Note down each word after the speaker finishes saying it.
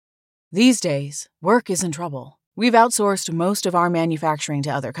These days, work is in trouble. We've outsourced most of our manufacturing to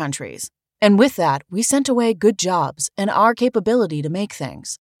other countries. And with that, we sent away good jobs and our capability to make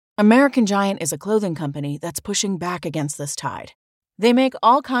things. American Giant is a clothing company that's pushing back against this tide. They make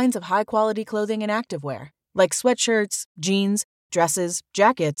all kinds of high-quality clothing and activewear, like sweatshirts, jeans, dresses,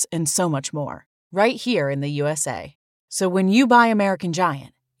 jackets, and so much more, right here in the USA. So when you buy American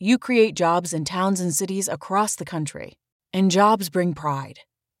Giant, you create jobs in towns and cities across the country. And jobs bring pride,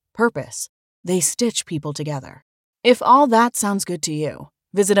 purpose. They stitch people together. If all that sounds good to you,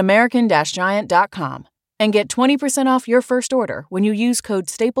 visit American-Giant.com and get 20% off your first order when you use code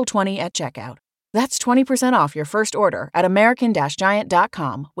STAPLE20 at checkout. That's 20% off your first order at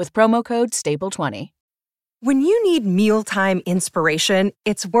American-Giant.com with promo code STAPLE20. When you need mealtime inspiration,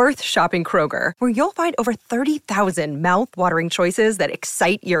 it's worth shopping Kroger, where you'll find over 30,000 mouth-watering choices that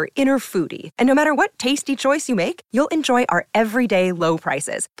excite your inner foodie. And no matter what tasty choice you make, you'll enjoy our everyday low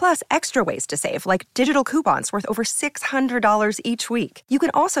prices, plus extra ways to save, like digital coupons worth over $600 each week. You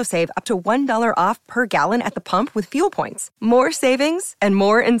can also save up to $1 off per gallon at the pump with fuel points. More savings and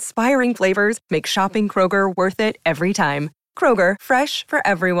more inspiring flavors make shopping Kroger worth it every time. Kroger, fresh for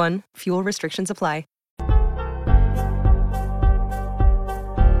everyone. Fuel restrictions apply.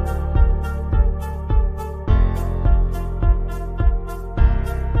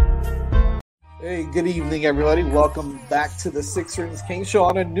 Hey, good evening, everybody. Welcome back to the Six Rings Kane Show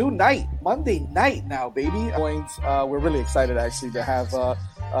on a new night, Monday night now, baby. We're really excited, actually, to have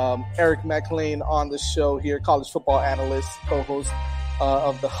Eric McLean on the show here, college football analyst, co-host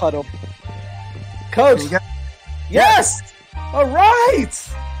of The Huddle. Coach, yes! All right!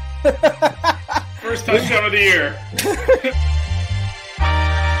 First touchdown of the year.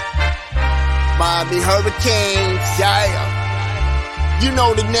 Miami Hurricanes, yeah. You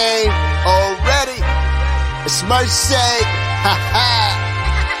know the name already. It's Mercy. Ha ha.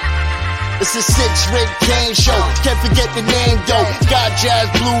 It's a Six-Ring Kane Show. Can't forget the name, though. Got Jazz,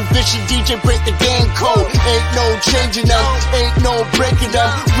 Blue, Vision, DJ, break the game code. Ain't no changing them, ain't no breaking them.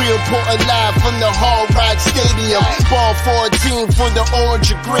 Real important live from the Hard Rock Stadium. Ball 14 for the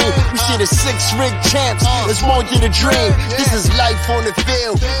orange and green. We see the Six-Ring champs. Let's more than a dream. This is life on the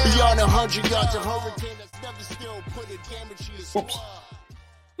field. Beyond 100 yards, a hurricane that's never still put a damage to your squad.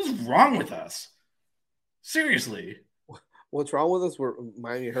 What's wrong with us? Seriously. What's wrong with us? We're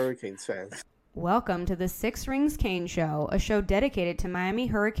Miami Hurricanes fans. Welcome to the Six Rings Kane Show, a show dedicated to Miami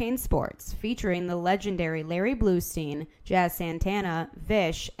Hurricane sports, featuring the legendary Larry Bluestein, Jazz Santana,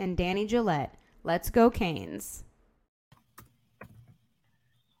 Vish, and Danny Gillette. Let's go Canes.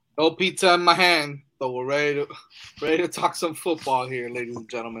 No pizza in my hand, but we're ready to talk some football here, ladies and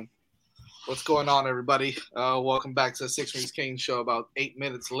gentlemen. What's going on, everybody? Welcome back to the Six Rings Kane Show. About 8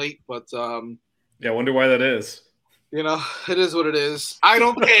 minutes late, but yeah, I wonder why that is. You know, it is what it is. I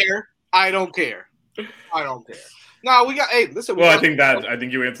don't care. I don't care. No, we got. Hey, listen. Well, I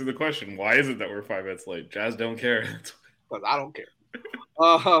think you answered the question. Why is it that we're 5 minutes late? Jazz don't care. Because I don't care.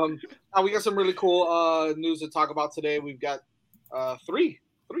 Now we got some really cool news to talk about today. We've got three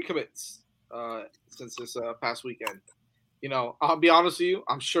commits since this past weekend. You know, I'll be honest with you.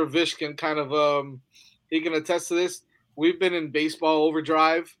 I'm sure Vish can kind of he can attest to this. We've been in baseball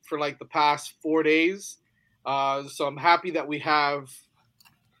overdrive for like the past 4 days. So I'm happy that we have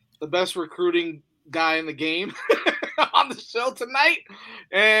the best recruiting guy in the game on the show tonight.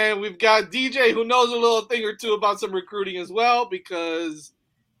 And we've got DJ who knows a little thing or two about some recruiting as well, because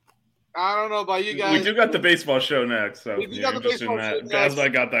I don't know about you guys. We do got the baseball show next. So we got the baseball show next. Jazz, I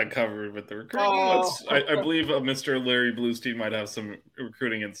got that covered with the recruiting. I believe Mr. Larry Bluestein might have some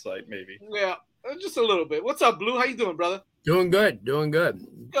recruiting insight, maybe. Yeah, just a little bit. What's up, Blue? How you doing, brother? Doing good. Good.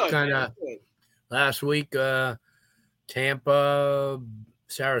 Kind of last week, Tampa,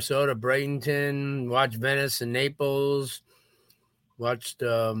 Sarasota, Bradenton, watched Venice and Naples, watched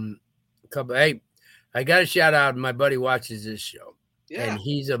a couple. Hey, I got a shout out. My buddy watches this show. Yeah. And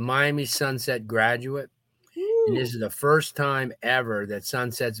he's a Miami Sunset graduate. Ooh. And this is the first time ever that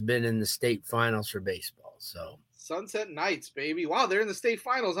Sunset's been in the state finals for baseball. So Sunset Knights, baby. Wow, they're in the state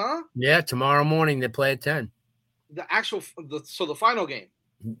finals, huh? Yeah, tomorrow morning they play at 10. The final game.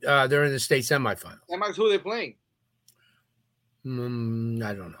 They're in the state semifinals. Who are they playing? I don't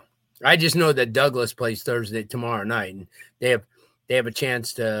know. I just know that Douglas plays tomorrow night, and they have a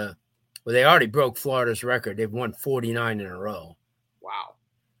chance to. Well, they already broke Florida's record. They've won 49 in a row. Wow.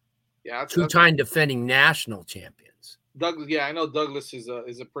 Yeah, two-time defending national champions. Douglas, yeah, I know Douglas is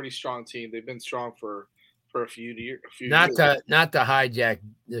a pretty strong team. They've been strong for a few years. Not to hijack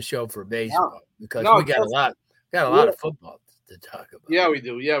the show for baseball, because we got a lot of football to talk about. Yeah, we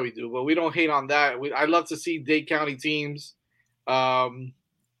do. But we don't hate on that. I love to see Dade County teams,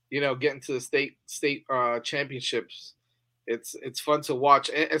 getting to the state championships. It's fun to watch,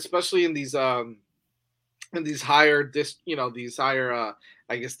 especially in these higher these higher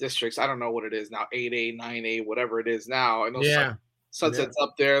I guess districts. I don't know what it is now, 8A, 9A, whatever it is now. I know Sunset's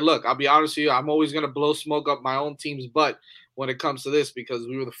up there. Look, I'll be honest with you, I'm always gonna blow smoke up my own team's butt when it comes to this, because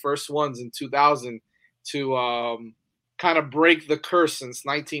we were the first ones in 2000 to kind of break the curse since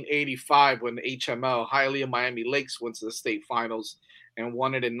 1985, when the HML, Hialeah Miami Lakes, went to the state finals and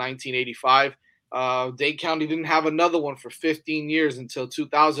won it in 1985. Dade County didn't have another one for 15 years until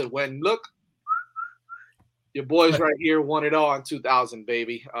 2000, when, look, your boys right here won it all in 2000,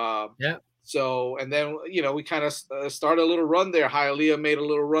 baby. So, and then, we kind of started a little run there. Hialeah made a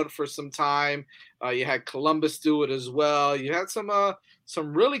little run for some time. You had Columbus do it as well. You had some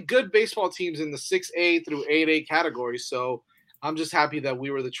really good baseball teams in the 6A through 8A categories. So I'm just happy that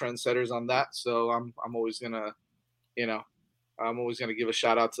we were the trendsetters on that. So I'm always gonna give a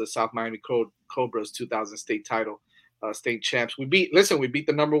shout out to the South Miami Cobras 2000 state title, state champs. We beat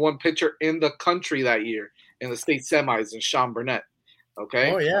the number one pitcher in the country that year in the state semis, in Sean Burnett.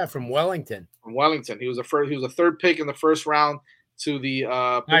 Okay. Oh yeah, from Wellington. He was a third pick in the first round to the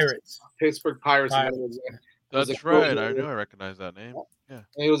Pittsburgh Pirates. That's right. I knew I recognized that name. Yeah.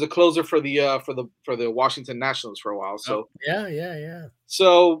 And he was a closer for the Washington Nationals for a while. So yeah.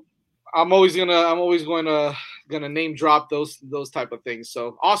 So I'm always going to name drop those type of things.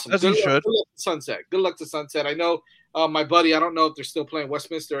 So awesome. Good luck to Sunset. Good luck to Sunset. I know my buddy, I don't know if they're still playing,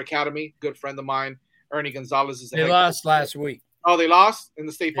 Westminster Academy, good friend of mine, Ernie Gonzalez, is they lost last week. Oh, they lost in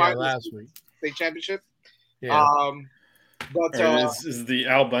the state finals last week. State championship. Yeah. But is the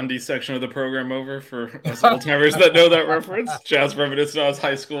Al Bundy section of the program over for us old timers that know that reference? Jazz reminisced on his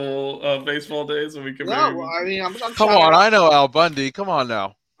high school baseball days, and we can. No, well, I mean, I'm come on, I know Al Bundy. Come on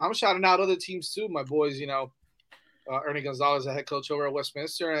now. I'm shouting out other teams too, my boys. Ernie Gonzalez, the head coach over at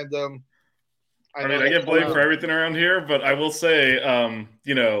Westminster, and I get blamed for everything around here, but I will say,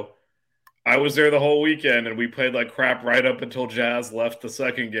 I was there the whole weekend, and we played like crap right up until Jazz left the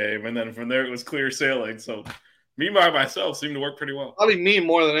second game, and then from there it was clear sailing. So, me by myself seemed to work pretty well. Probably me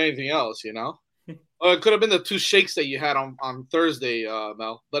more than anything else, It could have been the two shakes that you had on Thursday,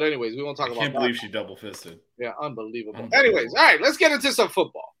 Mel. But anyways, we won't talk about that. I can't believe she double-fisted. Yeah, unbelievable. Anyways, all right, let's get into some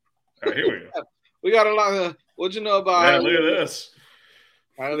football. All right, here we go. We got a lot of – what'd you know about – Man, look at this.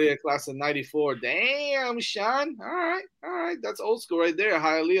 Hialeah class of 94. Damn, Sean. All right. That's old school right there.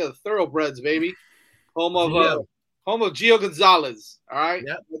 Hialeah, thoroughbreds, baby. Home of Gio Gonzalez. All right.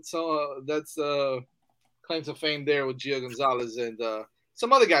 Yep. That's claim to fame there with Gio Gonzalez and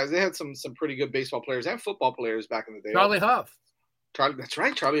some other guys. They had some pretty good baseball players and football players back in the day. Charlie Huff. That's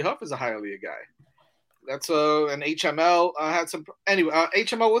right. Charlie Huff is a Hialeah guy. That's an HML. Had some anyway.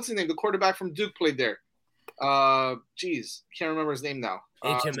 HML. What's his name? The quarterback from Duke played there. Can't remember his name now.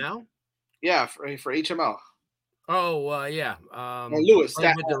 HML? Yeah, for HML. Oh, yeah. Lewis.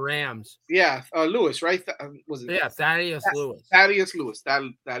 With the Rams. Yeah, Lewis, right? Was it? Yeah, Thaddeus Lewis. Thaddeus Lewis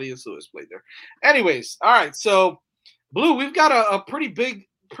played there. Anyways, all right. So, Blue, we've got a pretty big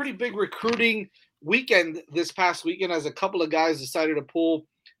recruiting weekend this past weekend, as a couple of guys decided to pull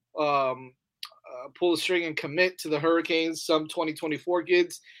the string and commit to the Hurricanes. Some 2024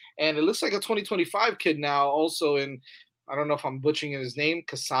 kids, and it looks like a 2025 kid now also in. I don't know if I'm butchering his name.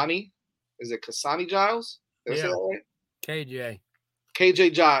 Kasani. Is it Kasani Giles? Is that right? KJ.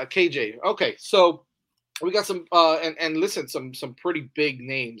 Okay. So we got some and listen, some pretty big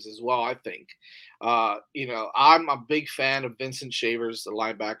names as well, I think. I'm a big fan of Vincent Shavers, the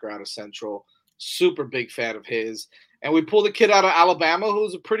linebacker out of Central. Super big fan of his. And we pulled a kid out of Alabama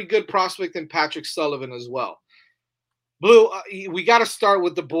who's a pretty good prospect in Patrick Sullivan as well. Blue, we got to start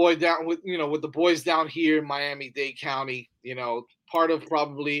with the boys down here in Miami-Dade County. Part of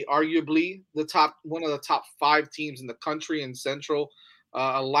arguably one of the top 5 teams in the country in Central.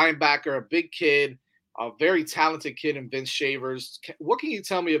 A linebacker, a big kid, a very talented kid in Vince Shavers. What can you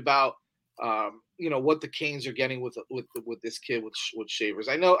tell me about what the Canes are getting with this kid with Shavers?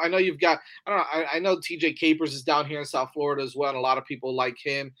 I know you've got. I know TJ Capers is down here in South Florida as well, and a lot of people like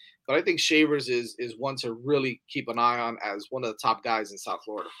him. But I think Shavers is one to really keep an eye on as one of the top guys in South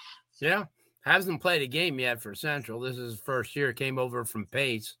Florida. Yeah, hasn't played a game yet for Central. This is his first year. Came over from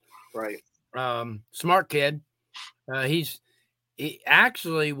Pace. Right. Smart kid. He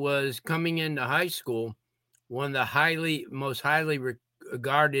actually was coming into high school one of the most highly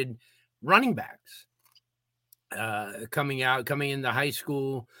regarded running backs. Coming into high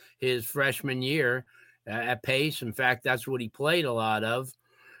school his freshman year at Pace. In fact, that's what he played a lot of.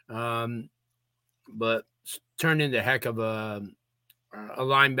 But turned into a heck of a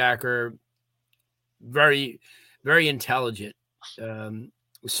linebacker, very, very intelligent.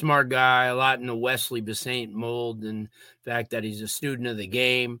 smart guy, a lot in the Wesley Bissaint mold, and the fact that he's a student of the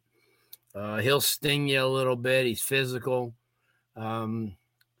game. He'll sting you a little bit. He's physical.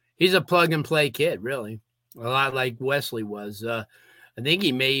 He's a plug-and-play kid, really, a lot like Wesley was. I think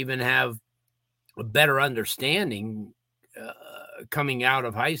he may even have a better understanding coming out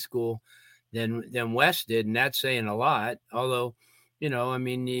of high school than Wes did, and that's saying a lot. Although, I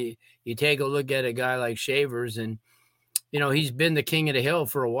mean, you take a look at a guy like Shavers, and he's been the king of the hill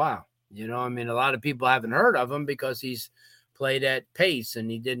for a while. I mean, a lot of people haven't heard of him because he's played at Pace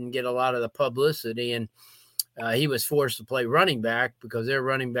and he didn't get a lot of the publicity, and he was forced to play running back because their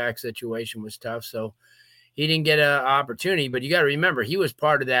running back situation was tough. So he didn't get an opportunity. But you got to remember, he was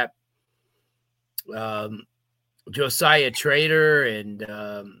part of that Josiah Trader and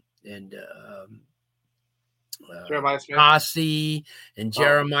Jeremiah Smith. Posse and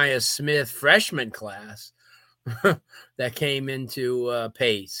Jeremiah Smith freshman class that came into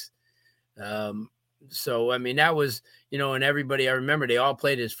Pace. So, I mean, that was, and everybody, I remember they all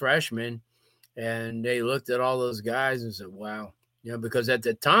played as freshmen, and they looked at all those guys and said, wow, because at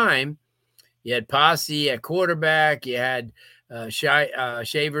the time you had Posse at quarterback, you had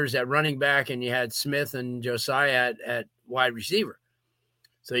Shavers at running back, and you had Smith and Josiah at wide receiver.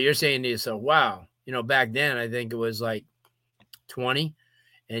 So you're saying to yourself, wow, back then I think it was like 20,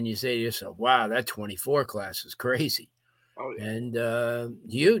 and you say to yourself, wow, that 24 class is crazy. Oh, yeah. And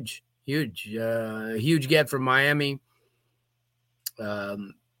huge get from Miami.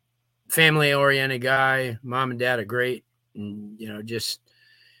 Family-oriented guy. Mom and dad are great. And,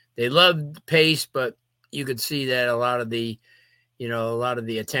 they loved Pace, but you could see that a lot of the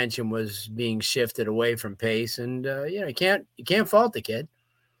attention was being shifted away from Pace. And, you can't fault the kid.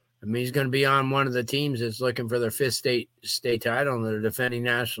 I mean, he's going to be on one of the teams that's looking for their fifth state title, and they're defending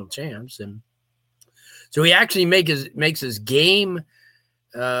national champs. And so he actually makes his game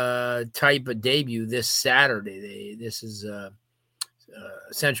type of debut this Saturday. This is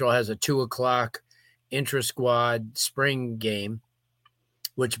Central has a 2:00 intra-squad spring game,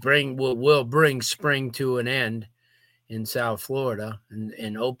 which will bring spring to an end in South Florida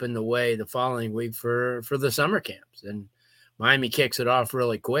and open the way the following week for the summer camps. And Miami kicks it off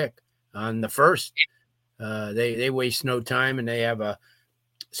really quick on the first. They waste no time, and they have a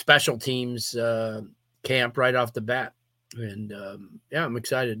special teams camp right off the bat. And I'm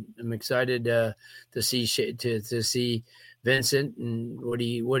excited. I'm excited to see Vincent and what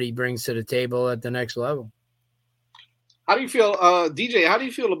he brings to the table at the next level. How do you feel, DJ? How do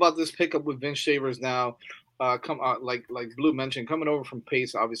you feel about this pickup with Vince Shavers now? Like Blue mentioned, coming over from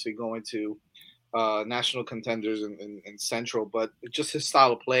Pace, obviously going to national contenders in Central, but just his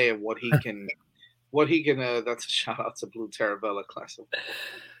style of play and what he can. That's a shout out to Blue Taravella class.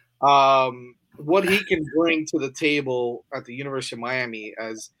 What he can bring to the table at the University of Miami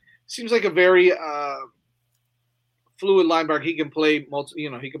seems like a very fluid linebacker. He can play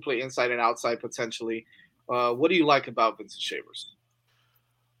he can play inside and outside potentially. What do you like about Vincent Shavers?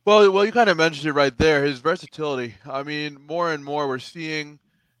 Well, you kind of mentioned it right there, his versatility. I mean, more and more we're seeing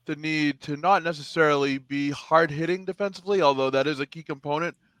the need to not necessarily be hard-hitting defensively, although that is a key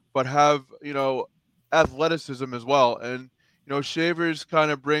component, but have, athleticism as well. And, Shavers kind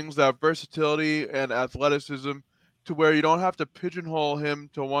of brings that versatility and athleticism to where you don't have to pigeonhole him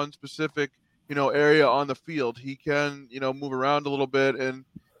to one specific, area on the field. He can, move around a little bit, and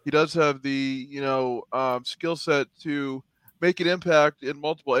he does have the, skill set to make an impact in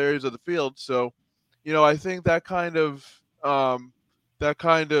multiple areas of the field. So, I think that kind of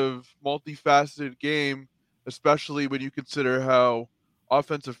multifaceted game, especially when you consider how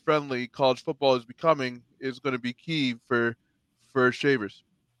offensive friendly college football is becoming, is going to be key for Shavers.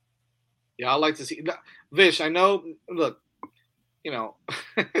 Yeah, I like to see Vish. I know. Look,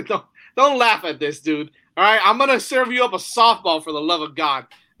 don't laugh at this, dude. All right, I'm gonna serve you up a softball for the love of God.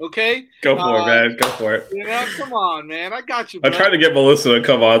 Okay, go for it, man. Go for it. Come on, man. I got you. Bro. I'm trying to get Melissa to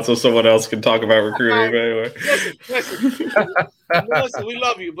come on so someone else can talk about recruiting. Anyway, listen, Melissa, we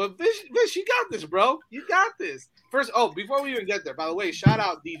love you, but Vish, you got this, bro. You got this. First, before we even get there, by the way, shout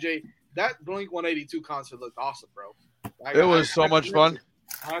out DJ. That Blink 182 concert looked awesome, bro. It was so much fun.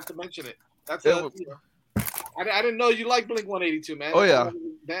 I have to mention it. I didn't know you like Blink 182, man. Oh yeah,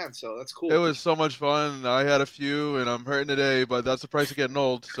 band, so that's cool. It was so much fun. I had a few, and I'm hurting today, but that's the price of getting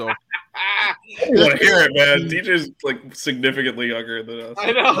old. So you want to hear it, man? DJ's like significantly younger than us.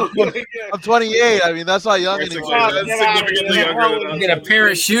 I know. I'm 28. I mean, that's not young anymore. That's significantly younger than us. Get a pair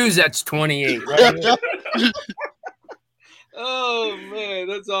of shoes that's 28. Right? Oh man,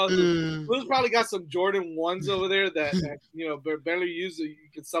 that's awesome. Blue's probably got some Jordan 1s over there that barely used. You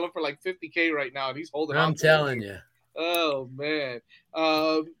can sell them for like $50K right now, and he's holding on. I'm telling you. Oh man.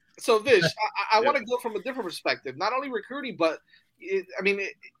 So Vish, I want to go from a different perspective. Not only recruiting, but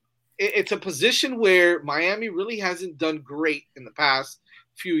it's a position where Miami really hasn't done great in the past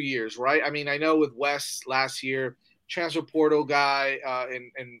few years, right? I mean, I know with West last year, transfer portal guy,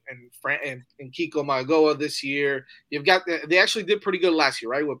 and Kiko Magaoa this year. You've got they actually did pretty good last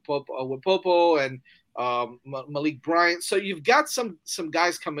year, right? With Popo and Malik Bryant. So you've got some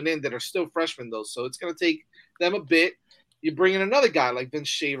guys coming in that are still freshmen though. So it's going to take them a bit. You bring in another guy like Vince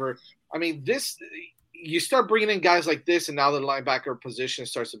Shaver. I mean, you start bringing in guys like this, and now the linebacker position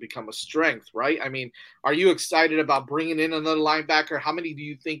starts to become a strength, right? I mean, are you excited about bringing in another linebacker? How many do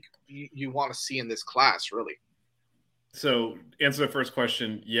you think you want to see in this class, really? So, answer the first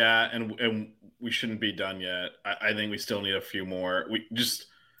question, yeah, and we shouldn't be done yet. I think we still need a few more.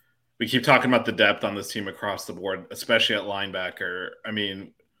 We keep talking about the depth on this team across the board, especially at linebacker. I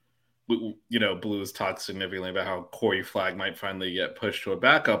mean, Blues talked significantly about how Corey Flagg might finally get pushed to a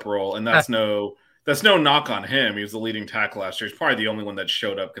backup role, and that's no knock on him. He was the leading tackle last year. He's probably the only one that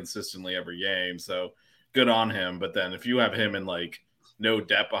showed up consistently every game, so good on him. But then if you have him in no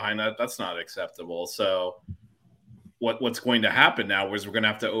depth behind that, that's not acceptable. So what's going to happen now is we're going to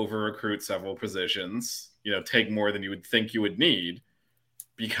have to over-recruit several positions, take more than you would think you would need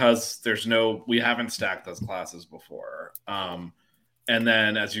because we haven't stacked those classes before. And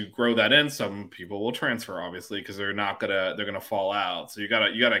then as you grow that in, some people will transfer, obviously, because they're gonna fall out. So you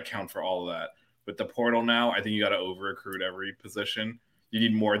gotta account for all of that. With the portal now, I think you gotta over-recruit every position. You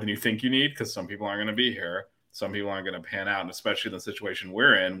need more than you think you need because some people aren't gonna be here. Some people aren't gonna pan out, and especially in the situation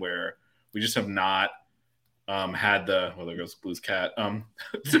we're in where we just have not had there goes Blues Cat.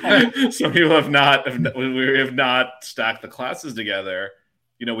 Some people we have not stacked the classes together.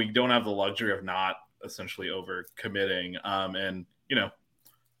 We don't have the luxury of not essentially over committing. And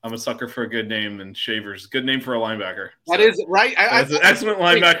I'm a sucker for a good name, and Shaver's good name for a linebacker. That is right. That's an excellent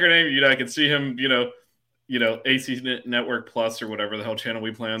linebacker name. I can see him, AC Network Plus or whatever the hell channel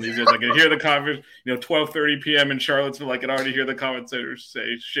we play on these days. I can hear the conference, 12:30 p.m. in Charlottesville. I can already hear the commentators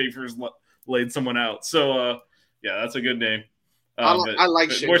say Shaver's laid someone out. So, that's a good name. I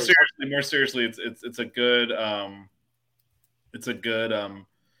like Shaver. More seriously, it's a good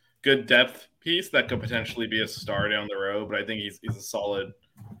good depth piece that could potentially be a star down the road, but I think he's a solid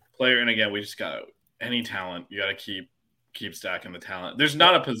player. And again, we just got any talent. You got to keep stacking the talent. There's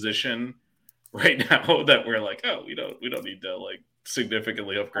not a position right now that we're like, oh, we don't need to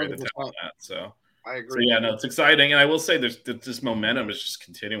significantly upgrade 100%. The talent at. So I agree. So it's exciting. And I will say this momentum is just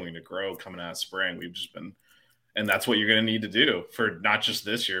continuing to grow coming out of spring. We've just been, and that's what you're going to need to do for not just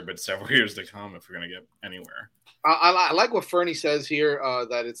this year, but several years to come if we're going to get anywhere. I like what Fernie says here,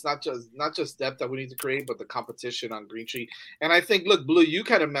 that it's not just depth that we need to create, but the competition on Green Tree. And I think, look, Blue, you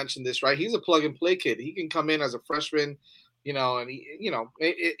kind of mentioned this, right? He's a plug and play kid. He can come in as a freshman, and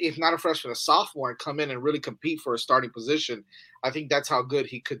if not a freshman, a sophomore, and come in and really compete for a starting position. I think that's how good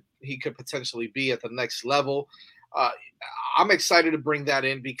he could potentially be at the next level. I'm excited to bring that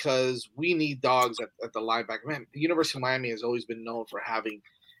in because we need dogs at the linebacker. Man, the University of Miami has always been known for having,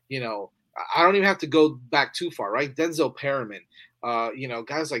 I don't even have to go back too far, right? Denzel Perriman,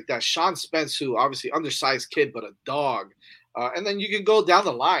 guys like that. Sean Spence, who obviously undersized kid, but a dog. And then you can go down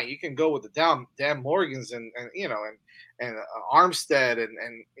the line. You can go with the Dan Morgans and Armstead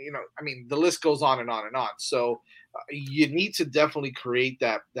and the list goes on and on and on. So you need to definitely create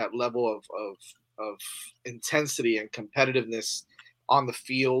that level of intensity and competitiveness on the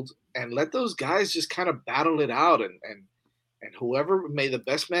field and let those guys just kind of battle it out and whoever may the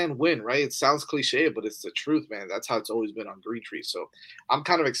best man win, right? It sounds cliche, but it's the truth, man. That's how it's always been on Green Tree. So I'm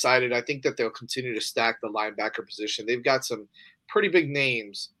kind of excited. I think that they'll continue to stack the linebacker position. They've got some pretty big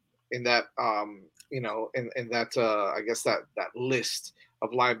names in that, in that, I guess that list of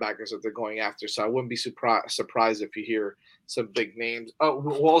linebackers that they're going after. So I wouldn't be surprised if you hear some big names. Oh,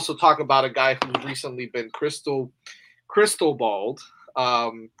 we'll also talk about a guy who's recently been crystal balled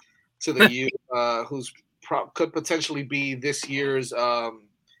to the youth, who's could potentially be this year's how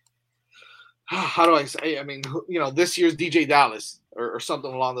do I say? I mean, this year's DJ Dallas or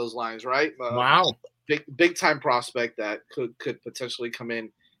something along those lines, right? Wow, big time prospect that could potentially come in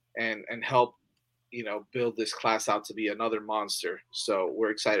and help build this class out to be another monster. So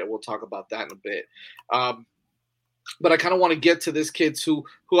we're excited. We'll talk about that in a bit. But I kind of want to get to this kid who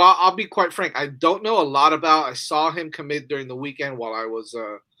I'll be quite frank, I don't know a lot about. I saw him commit during the weekend while I was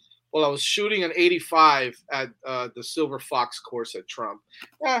shooting an 85 at the Silver Fox course at Trump.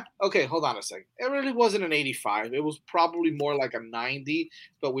 Okay, hold on a second. It really wasn't an 85. It was probably more like a 90,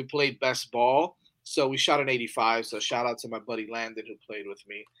 but we played best ball. So we shot an 85. So shout out to my buddy Landon who played with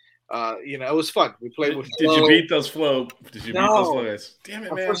me. It was fun. We played with. Did you beat those Flo? Did you beat those Flo guys? Damn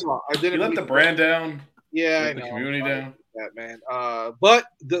it, man! First of all, I didn't. You let the brand down. Yeah, I know. The community down. That man. But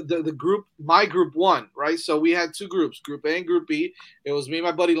the group, my group won, right? So we had two groups, Group A and Group B. It was me and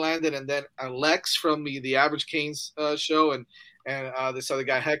my buddy Landon, and then Lex from the Average Canes show, and this other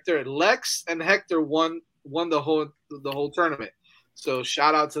guy Hector. And Lex and Hector won the whole tournament. So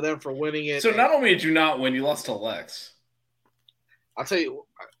shout out to them for winning it. So not only did you not win, you lost to Lex. I'll tell you,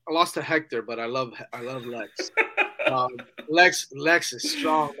 I lost to Hector, but I love Lex. Lex is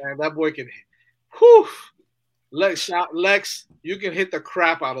strong, man. That boy can. Whew. Lex, you can hit the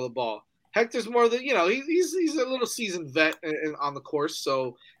crap out of the ball. Hector's more than he's a little seasoned vet on the course,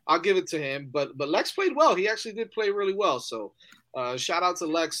 so I'll give it to him. But Lex played well. He actually did play really well. So shout out to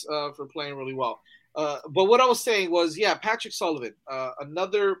Lex for playing really well. But what I was saying was, Patrick Sullivan, an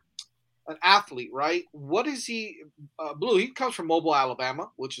athlete, right? What is he? Blue. He comes from Mobile, Alabama,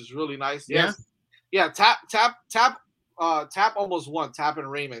 which is really nice. Yeah. Yes. Yeah. Tap almost won. Tap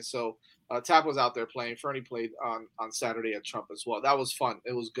and Raymond. So. Tap was out there playing. Fernie played on Saturday at Trump as well. That was fun.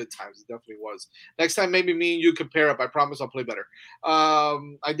 It was good times. It definitely was. Next time, maybe me and you can pair up. I promise I'll play better.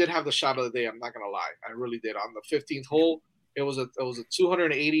 I did have the shot of the day. I'm not gonna lie. I really did. On the 15th hole, it was a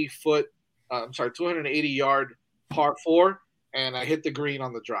 280 yard par 4, and I hit the green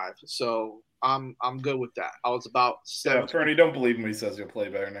on the drive. So I'm good with that. I was about 7. Fernie, don't believe him. He says you'll play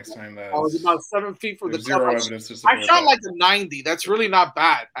better next time. I was about 7 feet from the cup. Zero evidence to I support shot that. like a 90. That's really not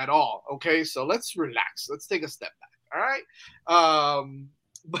bad at all. Okay, so let's relax. Let's take a step back. All right.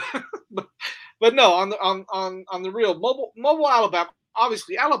 But no, on the real, Mobile, Alabama.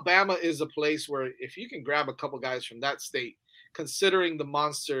 Obviously, Alabama is a place where if you can grab a couple guys from that state, considering the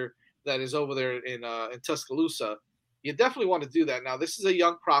monster that is over there in Tuscaloosa, you definitely want to do that. Now, this is a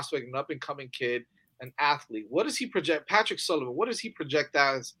young prospect, an up-and-coming kid, an athlete. What does he project? Patrick Sullivan, what does he project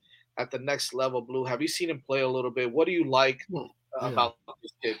as at the next level, Blue? Have you seen him play a little bit? What do you like about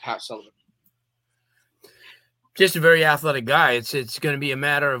this kid, Pat Sullivan? Just a very athletic guy. It's going to be a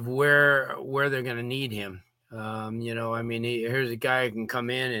matter of where they're going to need him. Here's a guy who can come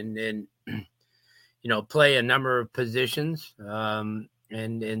in and play a number of positions.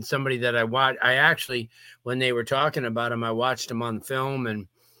 And somebody that I actually, when they were talking about him, I watched him on film, and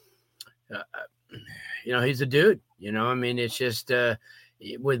he's a dude. It's just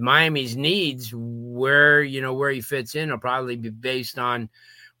with Miami's needs, where he fits in will probably be based on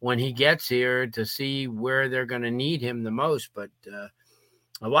when he gets here to see where they're going to need him the most. But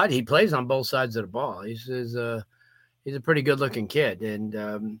he plays on both sides of the ball. He's a pretty good looking kid, and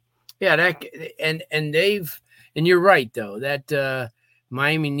and you're right though that.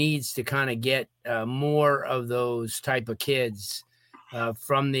 Miami needs to kind of get more of those type of kids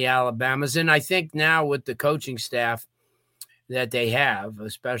from the Alabamas. And I think now with the coaching staff that they have,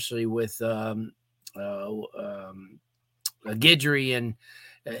 especially with Guidry and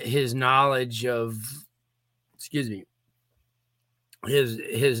his knowledge of, his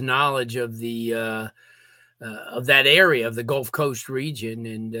knowledge of the of that area of the Gulf Coast region.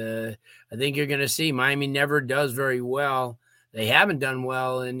 And I think you're going to see Miami never does very well. They haven't done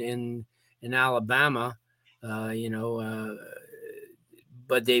well in Alabama, but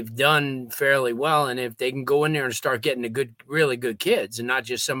they've done fairly well. And if they can go in there and start getting really good kids and not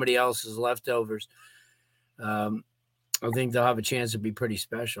just somebody else's leftovers, I think they'll have a chance to be pretty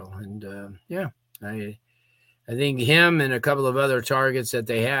special. And I think him and a couple of other targets that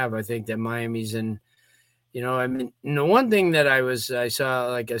they have, I think that Miami's in. The one thing that I saw,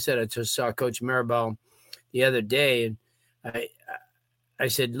 like I said, I just saw Coach Maribel the other day, and I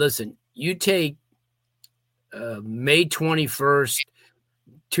said, listen, you take May 21st,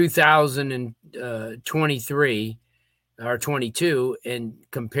 2023 or 22 and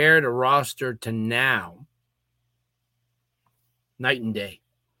compare the roster to now, night and day.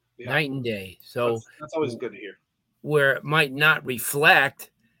 So that's always good to hear. Where it might not reflect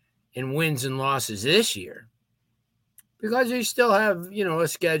in wins and losses this year, because they still have, a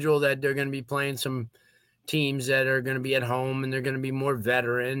schedule that they're going to be playing some teams that are going to be at home and they're going to be more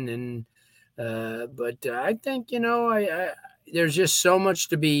veteran. And, but I think, there's just so much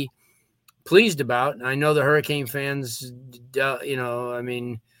to be pleased about. And I know the Hurricane fans,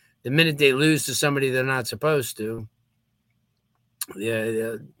 the minute they lose to somebody they're not supposed to,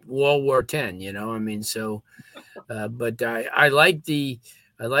 World War X, so, but I like the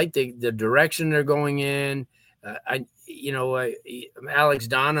direction they're going in. Alex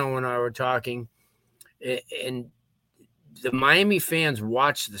Dono and I were talking, and the Miami fans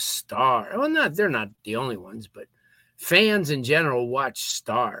watch the star. Well, they're not the only ones, but fans in general watch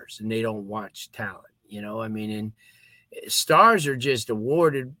stars and they don't watch talent, and stars are just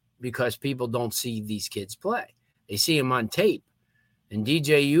awarded because people don't see these kids play. They see them on tape. And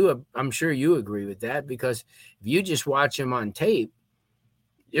DJ, I'm sure you agree with that, because if you just watch them on tape,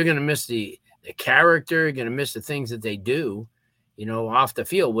 you're going to miss the character, you're going to miss the things that they do, off the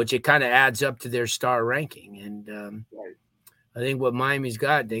field, which it kind of adds up to their star ranking. And I think what Miami's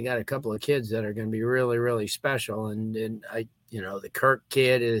got, they got a couple of kids that are going to be really, really special. And the Kirk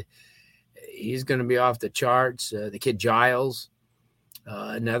kid, he's going to be off the charts. The kid Giles,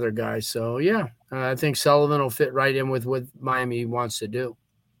 another guy. So, yeah, I think Sullivan will fit right in with what Miami wants to do.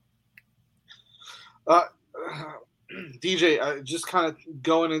 DJ, just kind of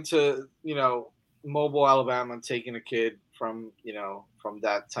going into, Mobile, Alabama, and taking a kid from, from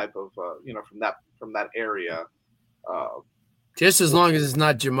that type of, from that area. Just as long as it's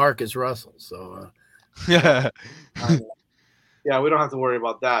not Jamarcus Russell. So, yeah. Yeah, we don't have to worry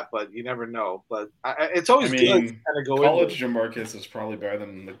about that, but you never know. But it's always good to kind of go college Jamarcus is probably better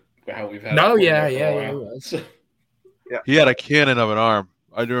than how we've had. No, yeah. He had a cannon of an arm.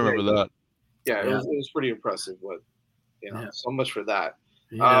 I do remember that. Yeah, it was pretty impressive. But so much for that.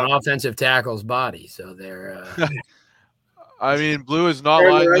 An offensive tackle's body, so they're. I mean, Blue is not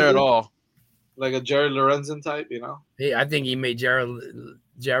lying there at all. Like a Jared Lorenzen type, Hey, I think he made Jared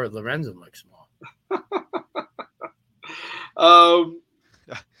Lorenzen look small.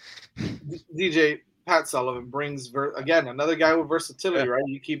 DJ, Pat Sullivan brings again another guy with versatility, right?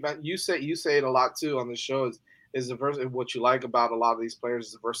 You say it a lot too on the show. Is what you like about a lot of these players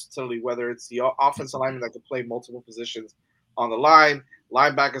is the versatility. Whether it's the offensive lineman that can play multiple positions on the line,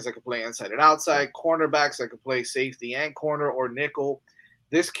 linebackers that can play inside and outside, cornerbacks that can play safety and corner or nickel.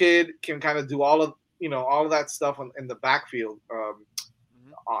 This kid can kind of do all of that stuff in the backfield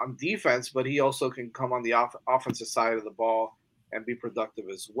on defense, but he also can come on the offensive side of the ball and be productive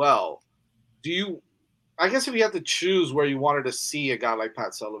as well. I guess if you had to choose where you wanted to see a guy like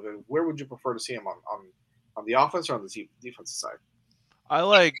Pat Sullivan, where would you prefer to see him on the offense or on the defensive side?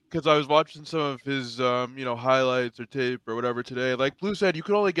 Because I was watching some of his, highlights or tape or whatever today. Like Blue said, you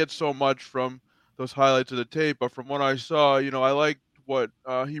could only get so much from those highlights of the tape, but from what I saw, I liked what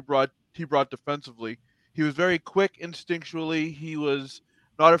he brought defensively. He was very quick instinctually. He was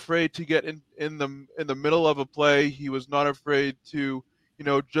not afraid to get in the middle of a play. He was not afraid to,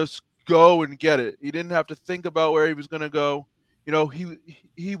 just go and get it. He didn't have to think about where he was going to go.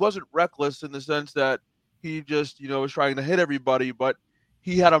 He wasn't reckless in the sense that he just, was trying to hit everybody, but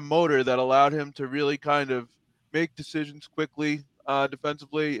he had a motor that allowed him to really kind of make decisions quickly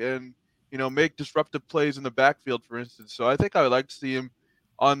defensively and, make disruptive plays in the backfield, for instance. So I think I would like to see him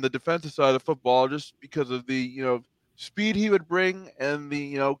on the defensive side of football just because of the, speed he would bring and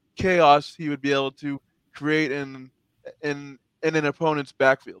the, chaos he would be able to create in an opponent's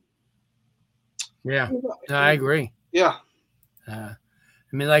backfield. Yeah, I agree. Yeah.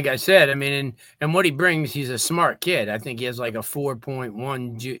 Like I said, and what he brings, he's a smart kid. I think he has like a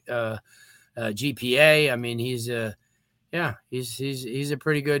 4.1 GPA. He's a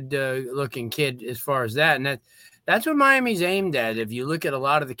pretty good looking kid as far as that. And that's what Miami's aimed at. If you look at a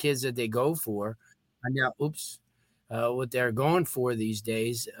lot of the kids that they go for, what they're going for these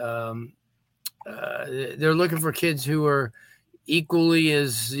days, they're looking for kids who are equally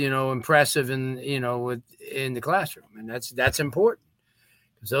as, impressive in the classroom. And that's important.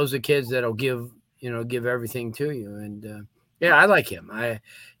 Because those are kids that'll give everything to you. And I like him.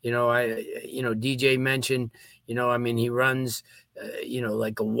 DJ mentioned, he runs,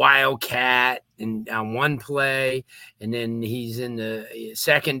 like a wildcat and on one play, and then he's in the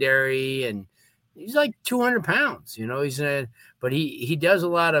secondary, and he's like 200 pounds. But he does a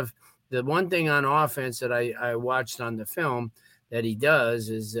lot of the one thing on offense that I watched on the film that he does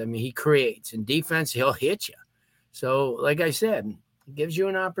is, he creates. In defense, he'll hit you. So, like I said, it gives you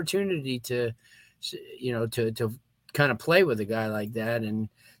an opportunity to kind of play with a guy like that and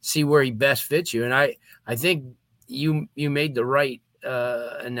see where he best fits you. And I think you made the right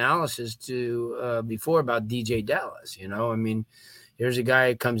analysis before about DJ Dallas. Here's a guy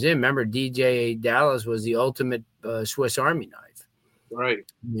that comes in. Remember, DJ Dallas was the ultimate Swiss Army knife. Right.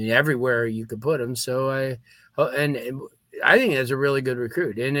 Everywhere you could put him. So I think that's a really good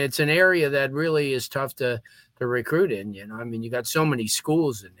recruit. And it's an area that really is tough to recruit in. You got so many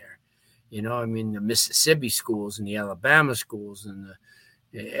schools in there. The Mississippi schools and the Alabama schools and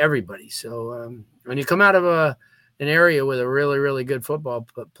everybody. So when you come out of an area with a really, really good football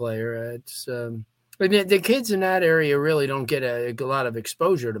player, it's the kids in that area really don't get a lot of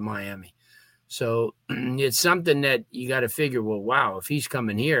exposure to Miami. So it's something that you got to figure, well, wow, if he's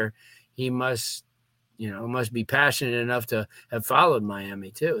coming here, he must be passionate enough to have followed Miami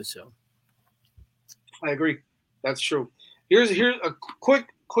too. So I agree. That's true. Here's a quick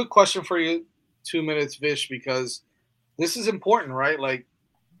quick question for you, 2 minutes, Vish, because this is important, right? Like,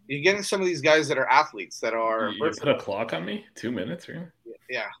 you're getting some of these guys that are athletes that are. You put a clock on me? 2 minutes, really?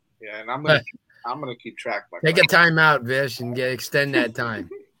 Yeah, and I'm gonna keep track. Take a timeout, Vish, and extend that time.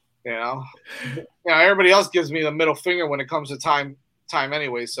 Everybody else gives me the middle finger when it comes to time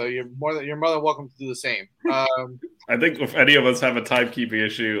anyway. So you're more than welcome to do the same. I think if any of us have a timekeeping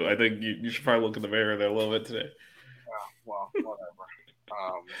issue, I think you should probably look in the mirror there a little bit today. Well, whatever.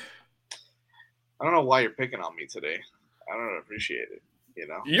 I don't know why you're picking on me today. I don't appreciate it.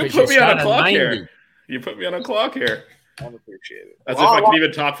 You put me on a clock here. You put me on a clock here. I don't appreciate it. As if I can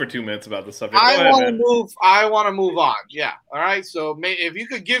even talk for 2 minutes about the subject. I want to move on. Yeah. All right. So if you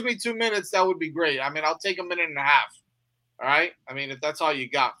could give me 2 minutes, that would be great. I mean, I'll take a minute and a half. All right. I mean, if that's all you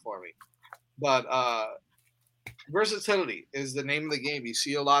got for me. But versatility is the name of the game. You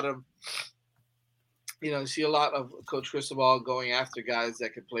see a lot of Coach Cristobal going after guys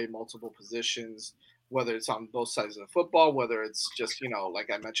that could play multiple positions, whether it's on both sides of the football, whether it's just, like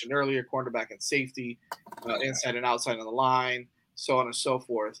I mentioned earlier, cornerback and safety, inside and outside of the line, so on and so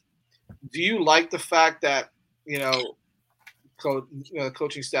forth. Do you like the fact that,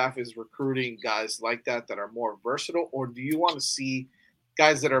 coaching staff is recruiting guys like that are more versatile, or do you want to see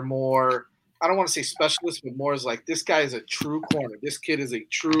guys that are more, I don't want to say specialists, but more as like, this guy is a true corner. This kid is a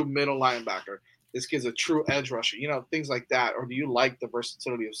true middle linebacker. This kid's a true edge rusher, things like that. Or do you like the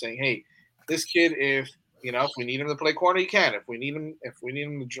versatility of saying, hey, this kid, if we need him to play corner, he can. If we need him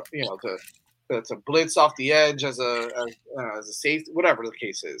to blitz off the edge as a safety, whatever the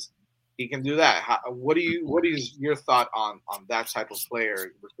case is, he can do that. What is your thought on that type of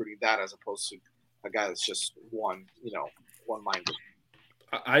player, recruiting that as opposed to a guy that's just one-minded?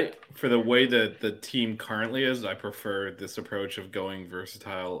 For the way that the team currently is, I prefer this approach of going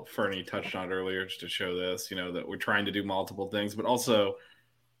versatile. Fernie touched on it earlier just to show this, that we're trying to do multiple things, but also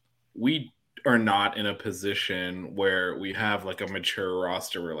we are not in a position where we have like a mature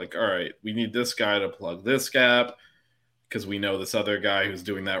roster. We're like, all right, we need this guy to plug this gap because we know this other guy who's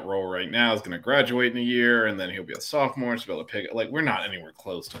doing that role right now is going to graduate in a year and then he'll be a sophomore, so be able to pick. Like, we're not anywhere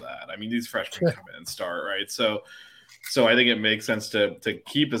close to that. I mean, these freshmen come in and start, right? So I think it makes sense to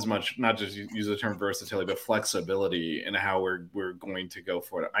keep as much, not just use the term versatility, but flexibility in how we're going to go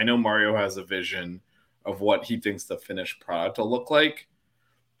for it. I know Mario has a vision of what he thinks the finished product will look like,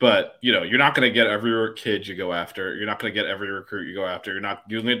 but you're not going to get every kid you go after. You're not going to get every recruit you go after.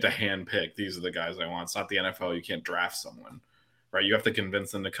 You're going to hand pick. These are the guys I want. It's not the NFL. You can't draft someone, right? You have to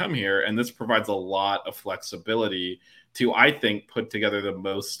convince them to come here, and this provides a lot of flexibility to, I think, put together the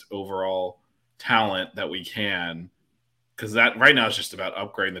most overall talent that we can. Because that right now is just about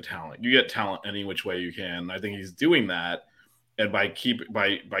upgrading the talent. You get talent any which way you can. I think he's doing that, and by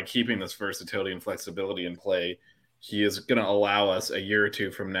keeping this versatility and flexibility in play, he is going to allow us a year or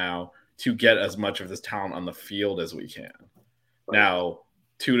two from now to get as much of this talent on the field as we can. Right. Now,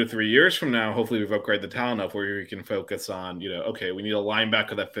 2 to 3 years from now, hopefully we've upgraded the talent enough where we can focus on, okay, we need a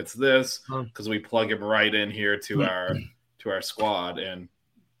linebacker that fits this because we plug him right in here to our squad. And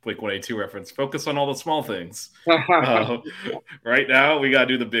Blink-182 reference, focus on all the small things. Right now, we got to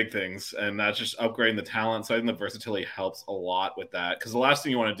do the big things, and that's just upgrading the talent. So I think the versatility helps a lot with that, because the last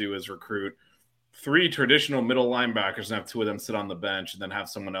thing you want to do is recruit 3 traditional middle linebackers and have 2 of them sit on the bench and then have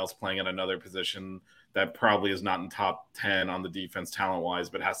someone else playing at another position that probably is not in top 10 on the defense talent-wise,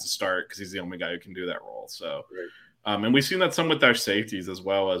 but has to start because he's the only guy who can do that role. So, and we've seen that some with our safeties as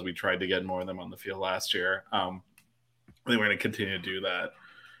well, as we tried to get more of them on the field last year. I think we're going to continue to do that.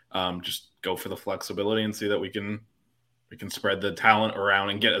 Just go for the flexibility and see that we can spread the talent around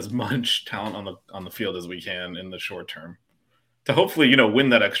and get as much talent on the field as we can in the short term to hopefully, win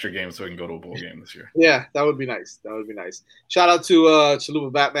that extra game so we can go to a bowl game this year. Yeah, that would be nice. Shout out to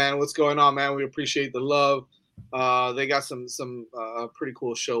Chalupa Batman. What's going on, man? We appreciate the love. They got some pretty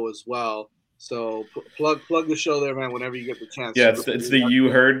cool show as well. So plug the show there, man, whenever you get the chance. Yeah, it's the You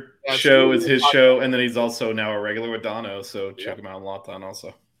Heard show is his show, and then he's also now a regular with Dono, so check him out on Locked On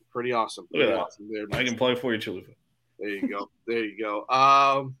also. Pretty awesome. Look at that. I can play for you, Chalupa. There you go.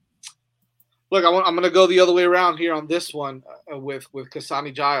 Look, I'm going to go the other way around here on this one with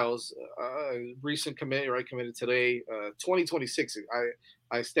Kasani Giles, recent commit, right? Committed today, 2026.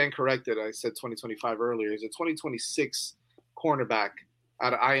 I stand corrected. I said 2025 earlier. He's a 2026 cornerback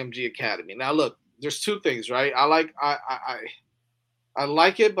out of IMG Academy. Now, look, there's 2 things, right? I like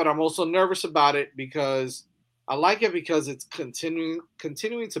it, but I'm also nervous about it because it's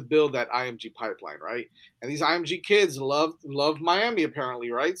continuing to build that IMG pipeline, right? And these IMG kids love Miami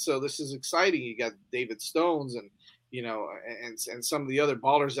apparently, right? So this is exciting. You got David Stones and and some of the other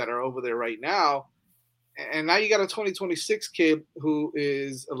ballers that are over there right now. And now you got a 2026 kid who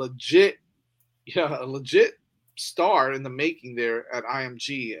is a legit star in the making there at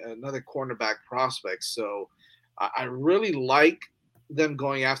IMG, another cornerback prospect. So I really like them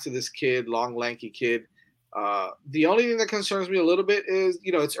going after this kid, long, lanky kid. The only thing that concerns me a little bit is,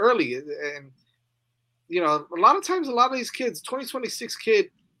 it's early. And, a lot of times, a lot of these kids, 2026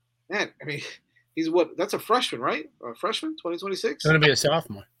 kid, man, I mean, that's a freshman, right? A freshman, 2026? It's going to be a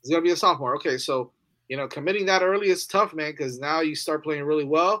sophomore. He's going to be a sophomore. Okay, so, committing that early is tough, man, because now you start playing really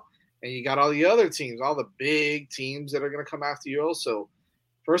well, and you got all the other teams, all the big teams that are going to come after you also.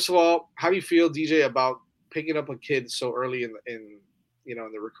 First of all, how do you feel, DJ, about picking up a kid so early in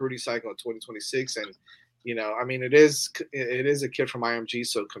the recruiting cycle of 2026? And, it is a kid from IMG,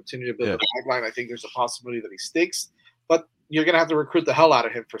 so continue to build the pipeline. I think there's a possibility that he sticks, but you're going to have to recruit the hell out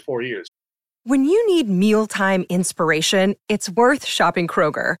of him for 4 years. When you need mealtime inspiration, it's worth shopping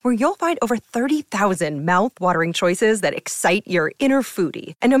Kroger, where you'll find over 30,000 mouth-watering choices that excite your inner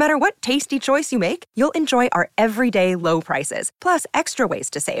foodie. And no matter what tasty choice you make, you'll enjoy our everyday low prices, plus extra ways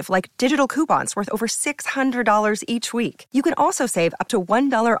to save, like digital coupons worth over $600 each week. You can also save up to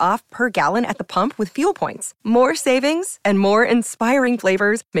 $1 off per gallon at the pump with fuel points. More savings and more inspiring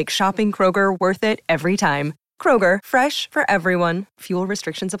flavors make shopping Kroger worth it every time. Kroger, fresh for everyone. Fuel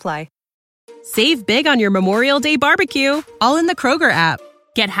restrictions apply. Save big on your Memorial Day barbecue, all in the Kroger app.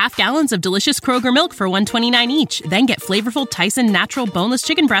 Get half gallons of delicious Kroger milk for $1.29 each. Then get flavorful Tyson natural boneless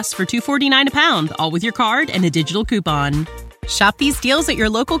chicken breasts for $2.49 a pound, all with your card and a digital coupon. Shop these deals at your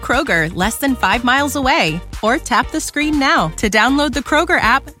local Kroger, less than 5 miles away. Or tap the screen now to download the Kroger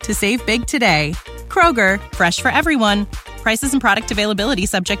app to save big today. Kroger, fresh for everyone. Prices and product availability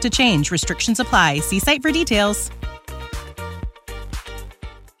subject to change. Restrictions apply. See site for details.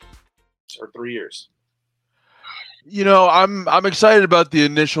 Or 3 years. I'm excited about the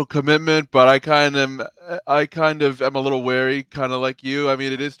initial commitment, but I kind of am a little wary, kind of like you. I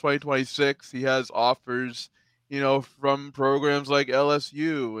mean, it is 2026. He has offers, from programs like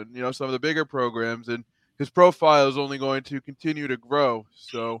LSU and some of the bigger programs, and his profile is only going to continue to grow.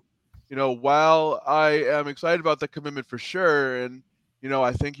 So, while I am excited about the commitment for sure, and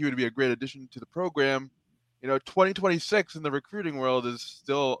I think he would be a great addition to the program, 2026 in the recruiting world is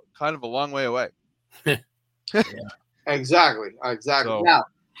still kind of a long way away. Yeah. Exactly. So, now,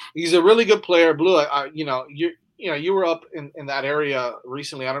 he's a really good player, Blue. You were up in that area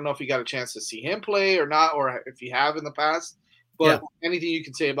recently. I don't know if you got a chance to see him play or not, or if you have in the past. But anything you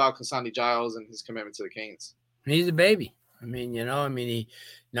can say about Kasani Giles and his commitment to the Canes? He's a baby. He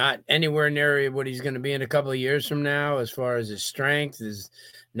not anywhere near what he's going to be in a couple of years from now, as far as his strength, his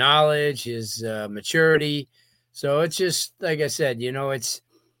knowledge, his maturity. So it's just, like I said, it's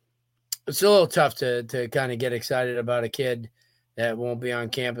a little tough to kind of get excited about a kid that won't be on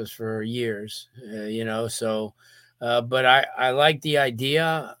campus for years, So, but I like the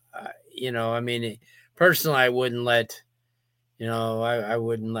idea. Personally, I wouldn't let, I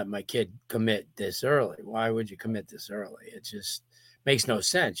wouldn't let my kid commit this early. Why would you commit this early? It just makes no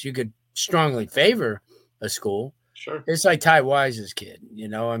sense. You could strongly favor a school. Sure. It's like Ty Wise's kid,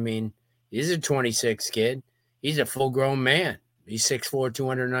 he's a 26 kid. He's a full-grown man. He's 6'4",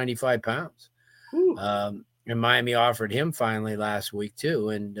 295 pounds. And Miami offered him finally last week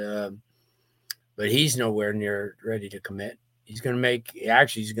too, but he's nowhere near ready to commit. He's going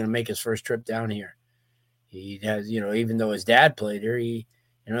to make his first trip down here. He has, even though his dad played here,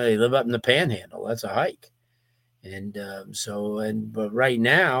 they live up in the Panhandle. That's a hike. And but right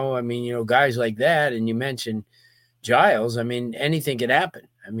now, guys like that, and you mentioned Giles, anything could happen.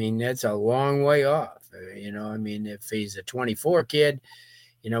 That's a long way off. If he's a 24 kid,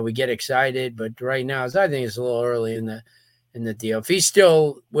 we get excited, but right now, I think it's a little early in the deal. If he's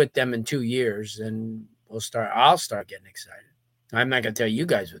still with them in 2 years, then I'll start getting excited. I'm not going to tell you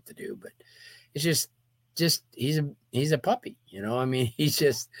guys what to do, but it's just he's a puppy,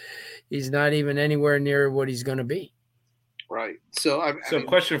 he's not even anywhere near what he's going to be. Right. So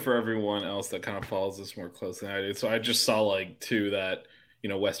question for everyone else that kind of follows this more closely than I do. So I just saw that,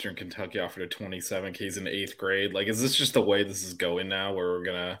 Western Kentucky offered a 27 Ks in 8th grade. Like, is this just the way this is going now, where we're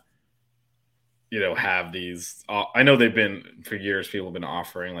going to, have these? I know they've been, for years, people have been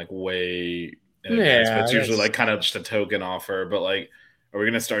offering like way in advance, but it's usually like kind of just a token offer. But like, are we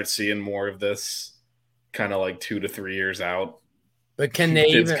going to start seeing more of this kind of like 2 to 3 years out? But can they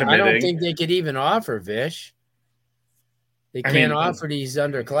even? Committing? I don't think they could even offer, Vish. They can't offer these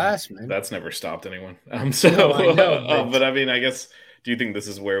underclassmen. That's never stopped anyone. No, I know, but I guess. Do you think this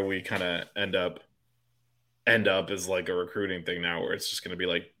is where we kind of end up as like a recruiting thing now, where it's just going to be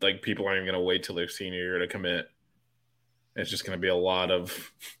like people aren't even going to wait till their senior year to commit? It's just going to be a lot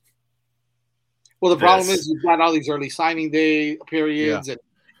of. Well, the problem is you've got all these early signing day periods, and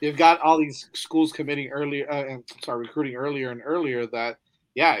you've got all these schools committing recruiting earlier and earlier. That,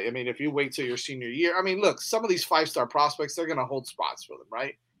 I mean, if you wait till your senior year, I mean, look, some of these 5-star prospects, they're going to hold spots for them,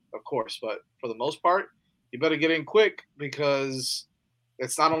 right? Of course, but for the most part, you better get in quick because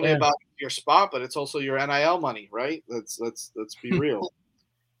it's not only about your spot, but it's also your NIL money, right? Let's be real.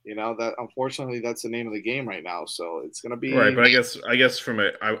 You know, that unfortunately that's the name of the game right now. So it's going to be right. But I guess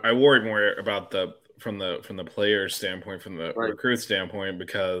I worry more about from the player standpoint, from the recruit standpoint,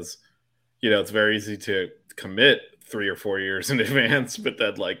 because it's very easy to commit 3 or 4 years in advance, but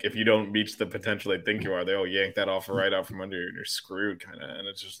that like if you don't reach the potential they think you are, they'll yank that offer right out from under you and you're screwed, kind of. And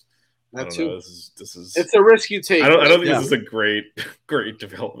it's just I don't know. This is it's a risk you take. I don't think this is a great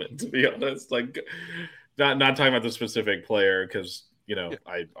development, to be honest. Like not talking about the specific player because.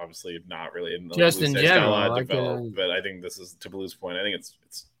 I obviously not really in the just in general, but I think this is to Blue's point. I think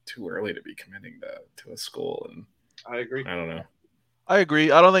it's too early to be committing to a school, and I agree. I don't know. I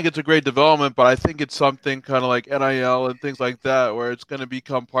agree. I don't think it's a great development, but I think it's something kind of like NIL and things like that, where it's going to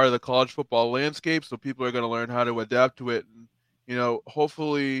become part of the college football landscape. So people are going to learn how to adapt to it, and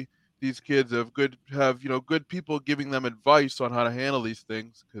hopefully these kids have good people giving them advice on how to handle these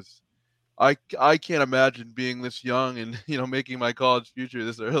things because. I can't imagine being this young and making my college future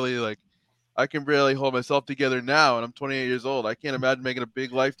this early. Like I can barely hold myself together now, and I'm 28 years old. I can't imagine making a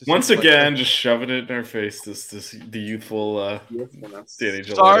big life decision. Once again, just shoving it in our face. The youthful Danny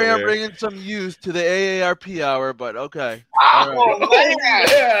Gillette. Sorry, I'm bringing some youth to the AARP hour, but okay.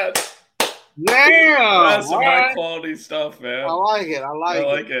 Man. That's some high quality stuff, man. I like it. I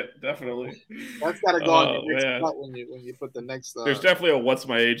like it. Definitely. That's got to go on your next cut when you put the next. There's definitely a "What's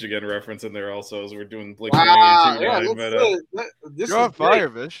My Age Again" reference in there also as we're doing Blink. You're on fire,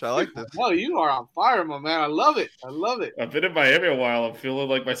 Vish. I like this. No, you are on fire, my man. I love it. I've been in Miami a while. I'm feeling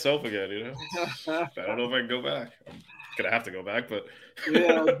like myself again. I don't know if I can go back. I'm gonna have to go back, but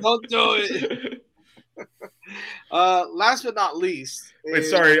don't do it. Last but not least. Wait,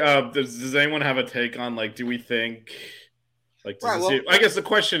 sorry. Does anyone have a take on do we think I guess the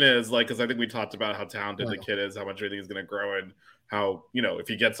question is because I think we talked about how talented the kid is, how much I think he's going to grow, and how if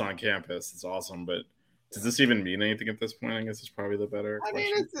he gets on campus, it's awesome. But does this even mean anything at this point? I guess it's probably the better question. I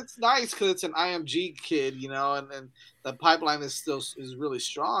mean, it's nice because it's an IMG kid, and the pipeline is really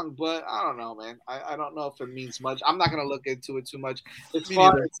strong. But I don't know, man. I don't know if it means much. I'm not going to look into it too much. It's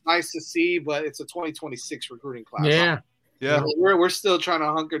fun. It's nice to see, but it's a 2026 recruiting class. Yeah. We're still trying to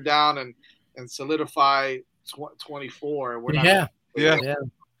hunker down and solidify 24. We're not. Yeah.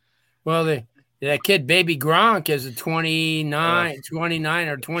 Well, that kid, Baby Gronk, is a 29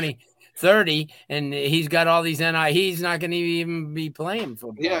 or 30, and he's got all these NI. He's not going to even be playing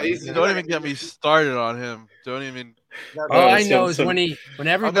football. Yeah, don't even get me started on him. Don't even. All I know is when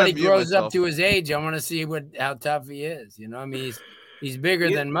everybody grows up to his age, I want to see how tough he is. I mean, he's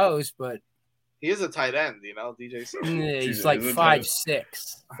bigger than most, but he is a tight end. DJ. He's like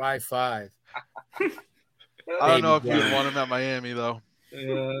 5'6", 5'5". I don't know if you would want him at Miami though. Yeah, I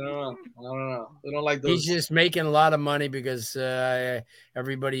don't know. They don't like those. He's just making a lot of money because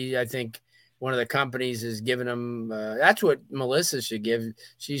everybody, I think, one of the companies is giving him. That's what Melissa should give.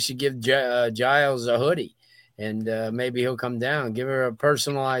 She should give Giles a hoodie, and maybe he'll come down. Give her a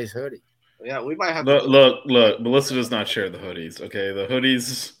personalized hoodie. Yeah, we might have. Look. Melissa does not share the hoodies. Okay, the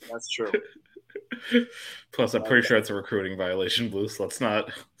hoodies. That's true. Plus, I'm pretty sure it's a recruiting violation, Blue. So let's not.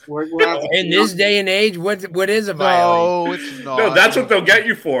 In this day and age, what is a violation? No, it's not. No, that's what they'll get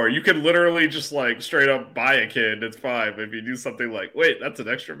you for. You can literally just straight up buy a kid. It's fine. If you do something wait, that's an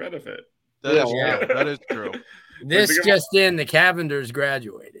extra benefit. That is true. This just in, the Cavenders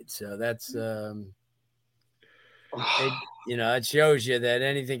graduated, so that's it shows you that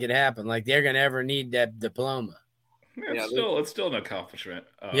anything can happen. They're gonna ever need that diploma. It's still an accomplishment.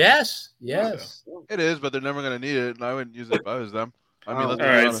 Yes. It is, but they're never going to need it, and I wouldn't use it if I was them. I mean, all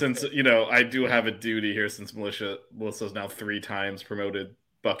right. Since I do have a duty here, since Melissa's now 3 times promoted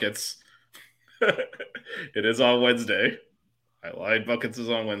Buckets. It is on Wednesday. I lied. Buckets is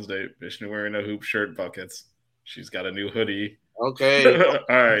on Wednesday. Vishnu wearing a hoop shirt. Buckets. She's got a new hoodie. Okay.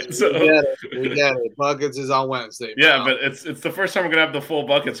 All right. So we get it. Buckets is on Wednesday. Yeah, but it's the first time we're gonna have the full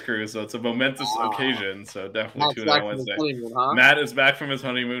Buckets crew, so it's a momentous occasion. So definitely tune in on Wednesday. Matt is back from his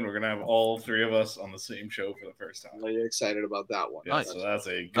honeymoon. We're gonna have all 3 of us on the same show for the first time. You're excited about that one. Yeah, nice. So that's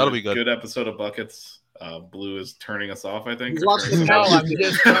that'll be good episode of Buckets. Blue is turning us off, I think.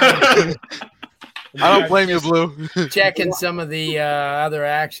 I don't blame you, Blue. Checking some of the other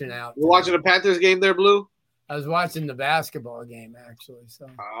action out. You're watching the Panthers game there, Blue? I was watching the basketball game, actually. So.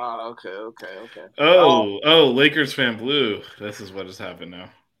 Okay. Oh, Lakers fan Blue. This is what has happened now.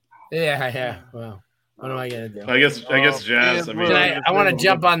 Yeah. Well, what am I gonna do? I guess Jazz. I want to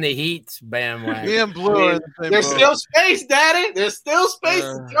jump on the Heat bandwagon. Me and Blue are in the same There's boat. still space, Daddy. There's still space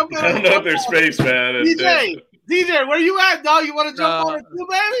to jump in. I don't know if there's space, man. DJ, where you at, dog? You want to jump on it too,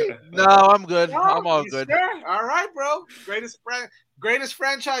 baby? No, I'm good. No, I'm all good. Sure? All right, bro. Greatest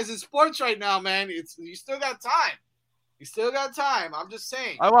franchise in sports right now, man. You still got time. You still got time. I'm just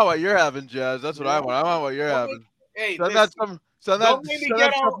saying. I want what you're having, Jazz. That's what I want. I want what you're having. Hey,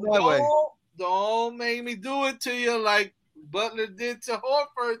 don't make me do it to you like Butler did to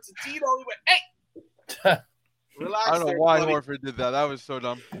Horford, to Tito. He went, hey, relax. I don't know why Horford did that. That was so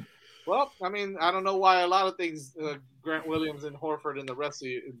dumb. Well, I mean, I don't know why a lot of things, Grant Williams and Horford and the rest of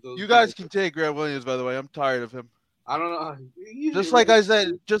you guys can take Grant Williams, by the way. I'm tired of him. I don't know. Just like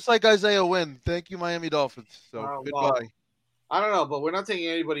Isaiah Wynn. Thank you, Miami Dolphins. So goodbye. Well, I don't know, but we're not taking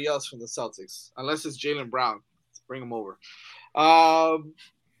anybody else from the Celtics unless it's Jaylen Brown. Let's bring him over.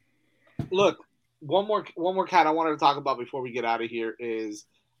 Look, one more cat I wanted to talk about before we get out of here is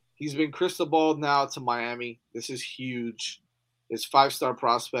he's been crystal balled now to Miami. This is huge. His 5-star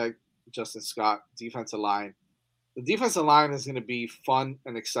prospect, Justin Scott, defensive line. The defensive line is going to be fun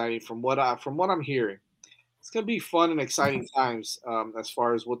and exciting from what I'm hearing. It's going to be fun and exciting times as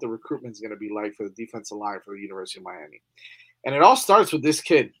far as what the recruitment is going to be like for the defensive line for the University of Miami. And it all starts with this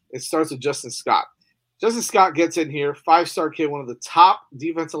kid. It starts with Justin Scott. Justin Scott gets in here, 5-star kid, one of the top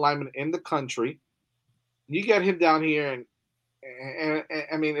defensive linemen in the country. You get him down here, and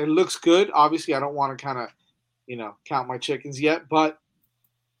I mean, it looks good. Obviously, I don't want to kind of, count my chickens yet, but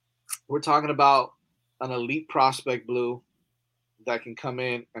we're talking about an elite prospect, Blue, that can come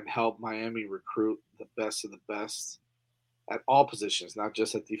in and help Miami recruit the best of the best at all positions, not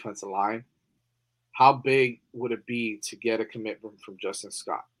just at defensive line. How big would it be to get a commitment from Justin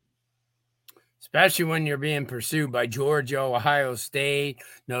Scott? Especially when you're being pursued by Georgia, Ohio State,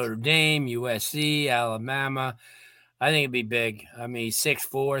 Notre Dame, USC, Alabama. I think it'd be big. I mean,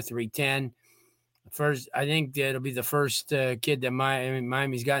 6'4", 310. I think it'll be the first kid that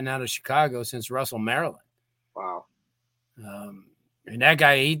Miami's gotten out of Chicago since Russell Maryland. Wow. And that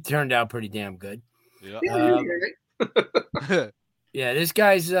guy, he turned out pretty damn good. Yeah. Yeah, this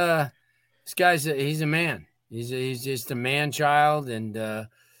guy's he's a man. He's just a man child, and but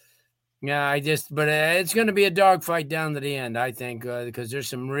it's going to be a dogfight down to the end, I think, because there's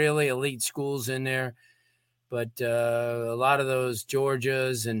some really elite schools in there, but a lot of those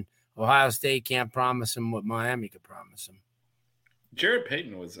Georgias and Ohio State can't promise him what Miami could promise him. Jared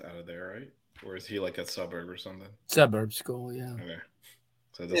Payton was out of there, right? Or is he like a suburb or something? Suburb school, yeah. Okay.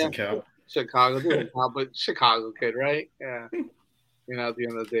 So it doesn't count? Chicago doesn't count, but Chicago kid, right? Yeah. At the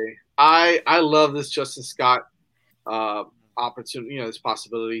end of the day. I love this Justin Scott opportunity, this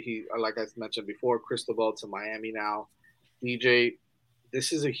possibility. He, like I mentioned before, crystal ball to Miami now. DJ,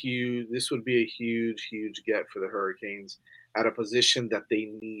 this would be a huge get for the Hurricanes at a position that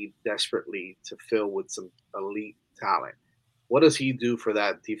they need desperately to fill with some elite talent. What does he do for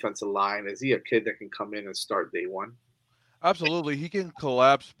that defensive line? Is he a kid that can come in and start day one? Absolutely. He can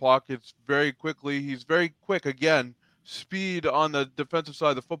collapse pockets very quickly. He's very quick again. Speed on the defensive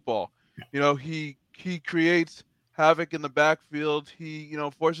side of the football. He creates havoc in the backfield. He,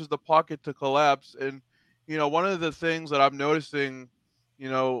 forces the pocket to collapse. And, one of the things that I'm noticing,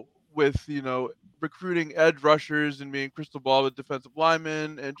 with, recruiting edge rushers and being crystal ball with defensive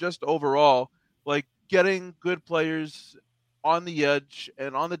linemen and just overall, like getting good players on the edge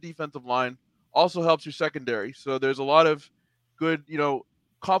and on the defensive line also helps your secondary. So there's a lot of good,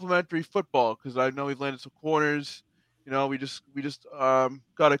 complementary football, because I know we've landed some corners. We just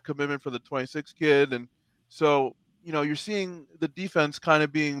got a commitment for the 26 kid. And so, you're seeing the defense kind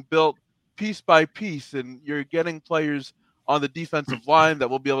of being built piece by piece, and you're getting players on the defensive line that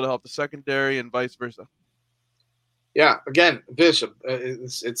will be able to help the secondary and vice versa. Yeah, again, Bishop,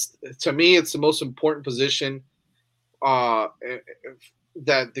 it's to me, it's the most important position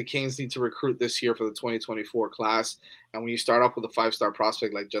that the Canes need to recruit this year for the 2024 class. And when you start off with a 5-star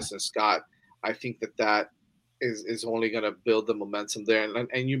prospect like Justin Scott, I think that is only going to build the momentum there.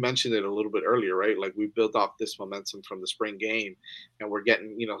 And you mentioned it a little bit earlier, right? Like, we built off this momentum from the spring game, and we're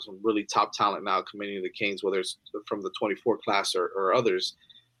getting, some really top talent now committing to the Canes, whether it's from the 24 class or others.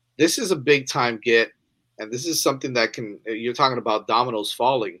 This is a big time get. And this is something that you're talking about dominoes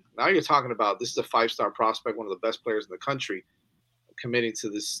falling. Now you're talking about, this is a 5-star prospect, one of the best players in the country, committing to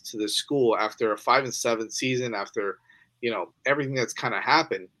this school after a 5-7 season, after, everything that's kind of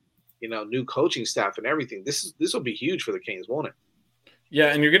happened, new coaching staff and everything. This will be huge for the Canes, won't it? Yeah,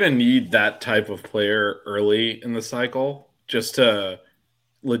 and you're going to need that type of player early in the cycle just to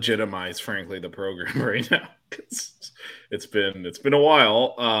legitimize, frankly, the program right now. It's been a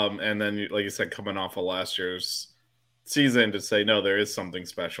while, and then, like you said, coming off of last year's season, to say no, there is something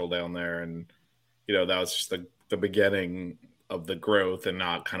special down there, and that was just the beginning of the growth, and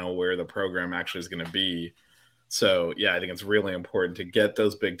not kind of where the program actually is going to be. So yeah, I think it's really important to get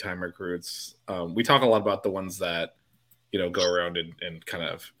those big time recruits. We talk a lot about the ones that go around and kind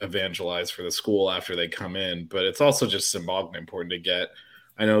of evangelize for the school after they come in, but it's also just symbolically important to get.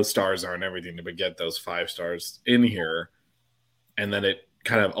 I know stars aren't everything, but get those 5 stars in here, and then it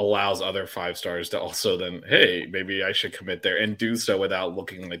kind of allows other 5 stars to also then, hey, maybe I should commit there, and do so without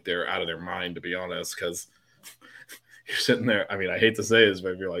looking like they're out of their mind, to be honest, because you're sitting there. I mean, I hate to say this,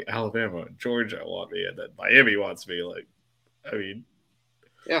 but if you're like Alabama and Georgia want me, and then Miami wants me, like, I mean,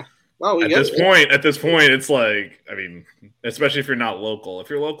 yeah. Well, at this point, it's like, I mean, especially if you're not local. If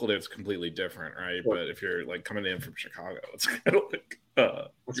you're local, it's completely different, right? Sure. But if you're like coming in from Chicago, it's kind of like,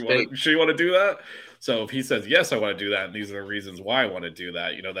 you want to do that? So if he says, yes, I want to do that, and these are the reasons why I want to do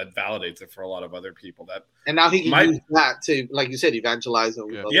that, that validates it for a lot of other people. And now he can use that to, like you said, evangelize.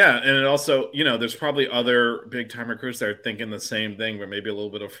 Yeah, and it also, there's probably other big-time recruits that are thinking the same thing, but maybe a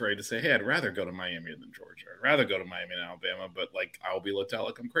little bit afraid to say, hey, I'd rather go to Miami than Georgia. I'd rather go to Miami than Alabama, but, like, I'll be looked at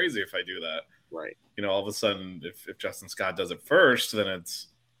like I'm crazy if I do that. Right. All of a sudden, if Justin Scott does it first, then it's,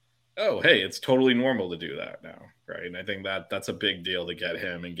 oh, hey, it's totally normal to do that now, right? And I think that's a big deal to get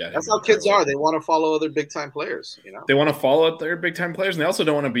him and get That's him. That's how kids are. They want to follow other big-time players, They want to follow their big-time players, and they also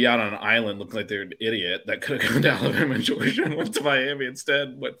don't want to be out on an island looking like they're an idiot that could have gone to Alabama and Georgia and went to Miami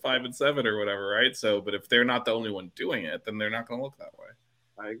instead, went 5-7 or whatever, right? So, but if they're not the only one doing it, then they're not going to look that way.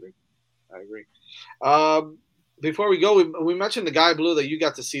 I agree. Before we go, we mentioned the guy blue that you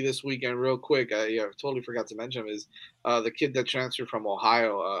got to see this weekend real quick. I totally forgot to mention him is the kid that transferred from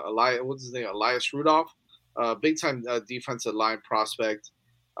Ohio, what's his name? Elias Rudolph, big time defensive line prospect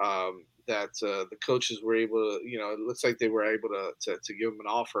that the coaches were able to, it looks like they were able to give him an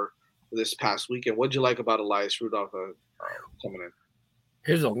offer this past weekend. What'd you like about Elias Rudolph coming in?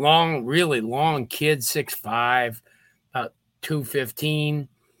 Here's a really long kid, 6'5", about 215.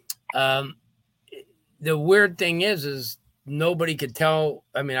 The weird thing is nobody could tell.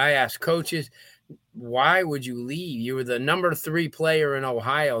 I mean, I asked coaches, why would you leave? You were the number 3 player in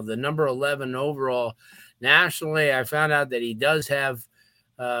Ohio, the number 11 overall nationally. I found out that he does have,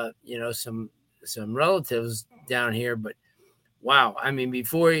 some relatives down here, but wow. I mean,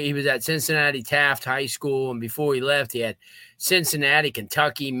 before he was at Cincinnati Taft High School, and before he left, he had Cincinnati,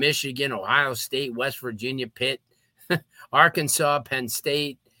 Kentucky, Michigan, Ohio State, West Virginia, Pitt, Arkansas, Penn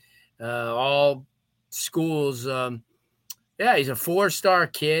State, all schools. He's a 4-star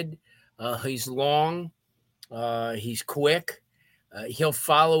kid. He's long. He's quick. He'll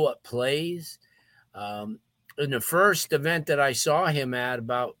follow up plays. In the first event that I saw him at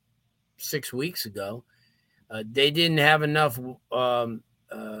about 6 weeks ago, they didn't have enough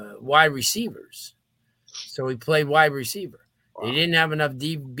wide receivers. So he played wide receiver. Wow. They didn't have enough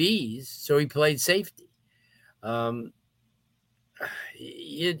DBs, so he played safety.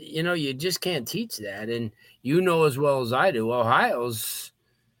 You just can't teach that. And as well as I do, Ohio's,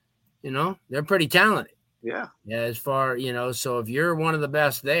 they're pretty talented. Yeah. As far, so if you're one of the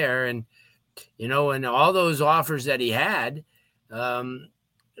best there, and, and all those offers that he had,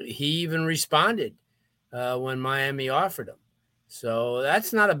 he even responded when Miami offered him. So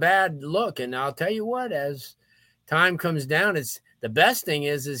that's not a bad look. And I'll tell you what, as time comes down, it's the best thing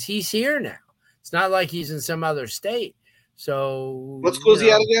is he's here now. It's not like he's in some other state. So what school is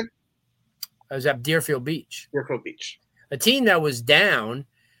he at again? I was at Deerfield Beach. Deerfield Beach. A team that was down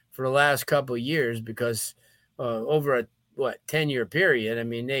for the last couple of years because over a 10-year period, I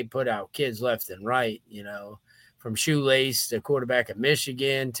mean, they put out kids left and right, from Shoelace, the quarterback at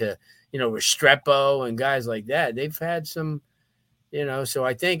Michigan, to, Restrepo and guys like that. They've had some, so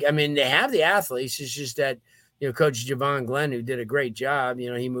I think, they have the athletes. It's just that, Coach Javon Glenn, who did a great job,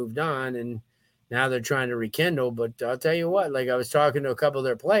 he moved on, and now they're trying to rekindle. But I'll tell you what, like I was talking to a couple of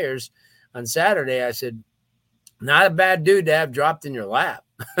their players on Saturday, I said, not a bad dude to have dropped in your lap,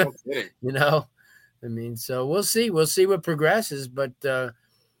 so we'll see what progresses, but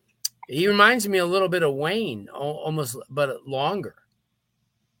he reminds me a little bit of Wayne, almost, but longer.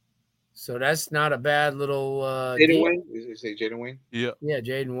 So that's not a bad little Jaden Wayne? Did you say Jaden Wayne? Yeah,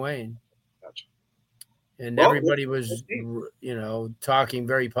 Jaden Wayne. Gotcha. And everybody was, talking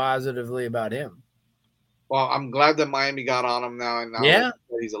very positively about him. Well, I'm glad that Miami got on him now, and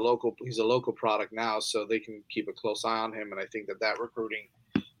he's a local product now, so they can keep a close eye on him. And I think that recruiting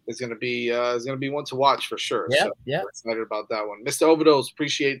is going to be one to watch for sure. Yeah, so yeah. We're excited about that one. Mr. Overdose,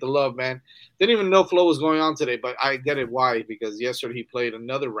 appreciate the love, man. Didn't even know Flo was going on today, but I get it why, because yesterday he played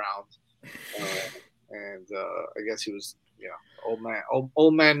another round, and I guess he was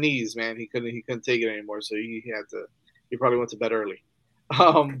old man knees, man. He couldn't take it anymore, so he probably went to bed early.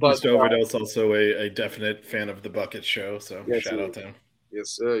 But Mr. Overdose also a definite fan of the Bucket Show, so yes, shout out to him.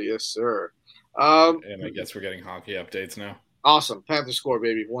 Yes, sir. And I guess we're getting hockey updates now. Awesome. Panthers score,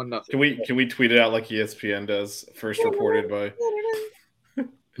 baby. 1-0. Can we tweet it out like ESPN does? First reported by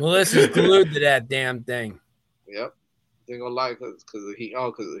Melissa's glued to that damn thing. Yep. They gonna lie because of the Heat.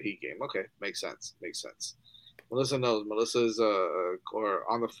 Oh, because of the Heat game. Okay, makes sense. Melissa knows. Melissa's on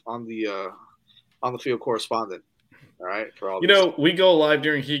the field correspondent. All right, for all. We go live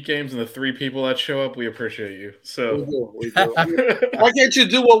during Heat games, and the 3 people that show up, we appreciate you. So we do. Why can't you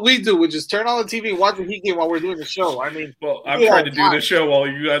do what we do, which is turn on the TV and watch the Heat game while we're doing the show? I mean, well, I'm trying to do the show while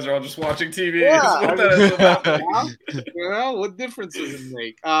you guys are all just watching TV. Yeah, what difference does it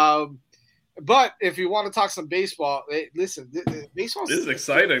make? But if you want to talk some baseball, listen, baseball. This is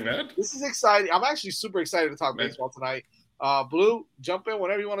exciting, man. This is exciting. I'm actually super excited to talk baseball tonight. Blue, jump in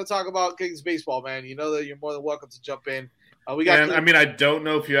whenever you want to talk about Kings baseball, man. You know that you're more than welcome to jump in. I don't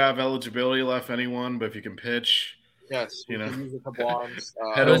know if you have eligibility left, anyone, but if you can pitch, yes, can use a couple arms.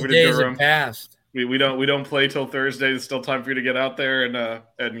 Head over to Durham. Passed. We don't play till Thursday. There's still time for you to get out there and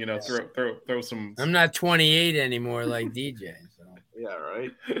throw some. I'm not 28 anymore like DJ. So. Yeah, right.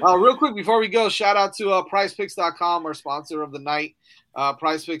 Real quick before we go, shout out to PrizePicks.com, our sponsor of the night.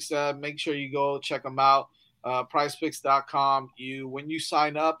 PrizePicks, make sure you go check them out. PrizePicks.com. When you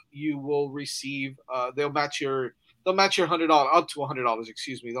sign up, you will receive. They'll match your $100 up to $100.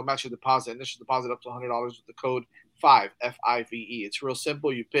 Excuse me. They'll match your initial deposit up to $100 with the code 5 FIVE. It's real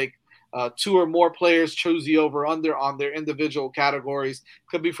simple. You pick 2 or more players, choose the over under on their individual categories.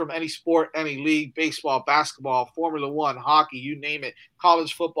 Could be from any sport, any league, baseball, basketball, Formula One, hockey, you name it.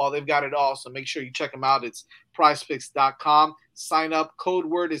 College football, they've got it all. So make sure you check them out. It's PrizePicks.com. Sign up. Code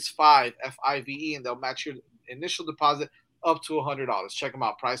word is 5 FIVE, and they'll match your initial deposit up to $100. Check them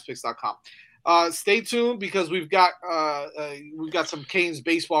out. PrizePicks.com. Stay tuned because we've got some Canes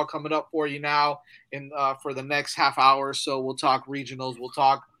baseball coming up for you now, and for the next half hour. So we'll talk regionals. We'll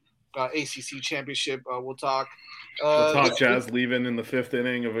talk ACC championship. We'll talk Jazz leaving in the 5th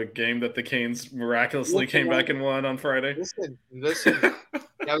inning of a game that the Canes miraculously came back and won on Friday. Listen.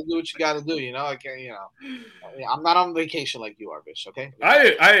 You gotta do what you gotta do. I can't. I'm not on vacation like you are, Bish. Okay.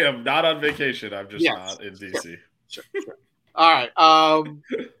 I am not on vacation. I'm just not in DC. Sure. All right.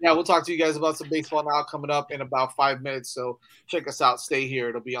 We'll talk to you guys about some baseball now coming up in about 5 minutes. So check us out. Stay here.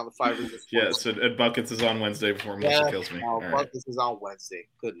 It'll be on the 5 Reasons. Yes, and Buckets is on Wednesday before Melissa kills me. No, Buckets is on Wednesday.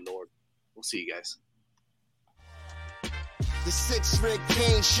 Good Lord. We'll see you guys. The 6 Rig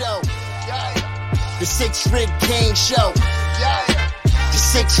Kane Show. Yeah. The 6 Rig Kane Show. Yeah. The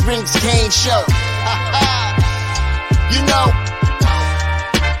 6 Rings Kane Show. You know.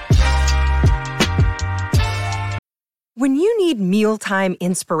 When you need mealtime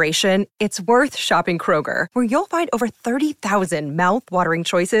inspiration, it's worth shopping Kroger, where you'll find over 30,000 mouth-watering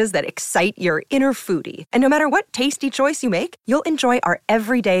choices that excite your inner foodie. And no matter what tasty choice you make, you'll enjoy our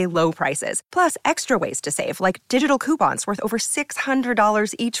everyday low prices, plus extra ways to save, like digital coupons worth over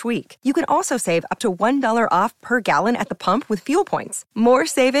 $600 each week. You can also save up to $1 off per gallon at the pump with fuel points. More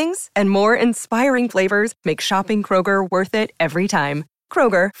savings and more inspiring flavors make shopping Kroger worth it every time.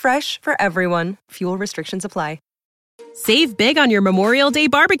 Kroger, fresh for everyone. Fuel restrictions apply. Save big on your Memorial Day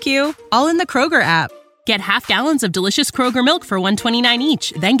barbecue, all in the Kroger app. Get half gallons of delicious Kroger milk for $1.29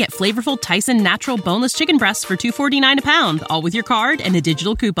 each. Then get flavorful Tyson natural boneless chicken breasts for $2.49 a pound, all with your card and a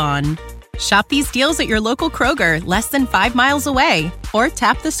digital coupon. Shop these deals at your local Kroger, less than 5 miles away. Or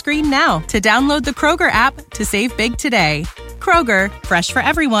tap the screen now to download the Kroger app to save big today. Kroger, fresh for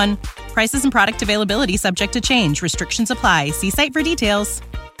everyone. Prices and product availability subject to change. Restrictions apply. See site for details.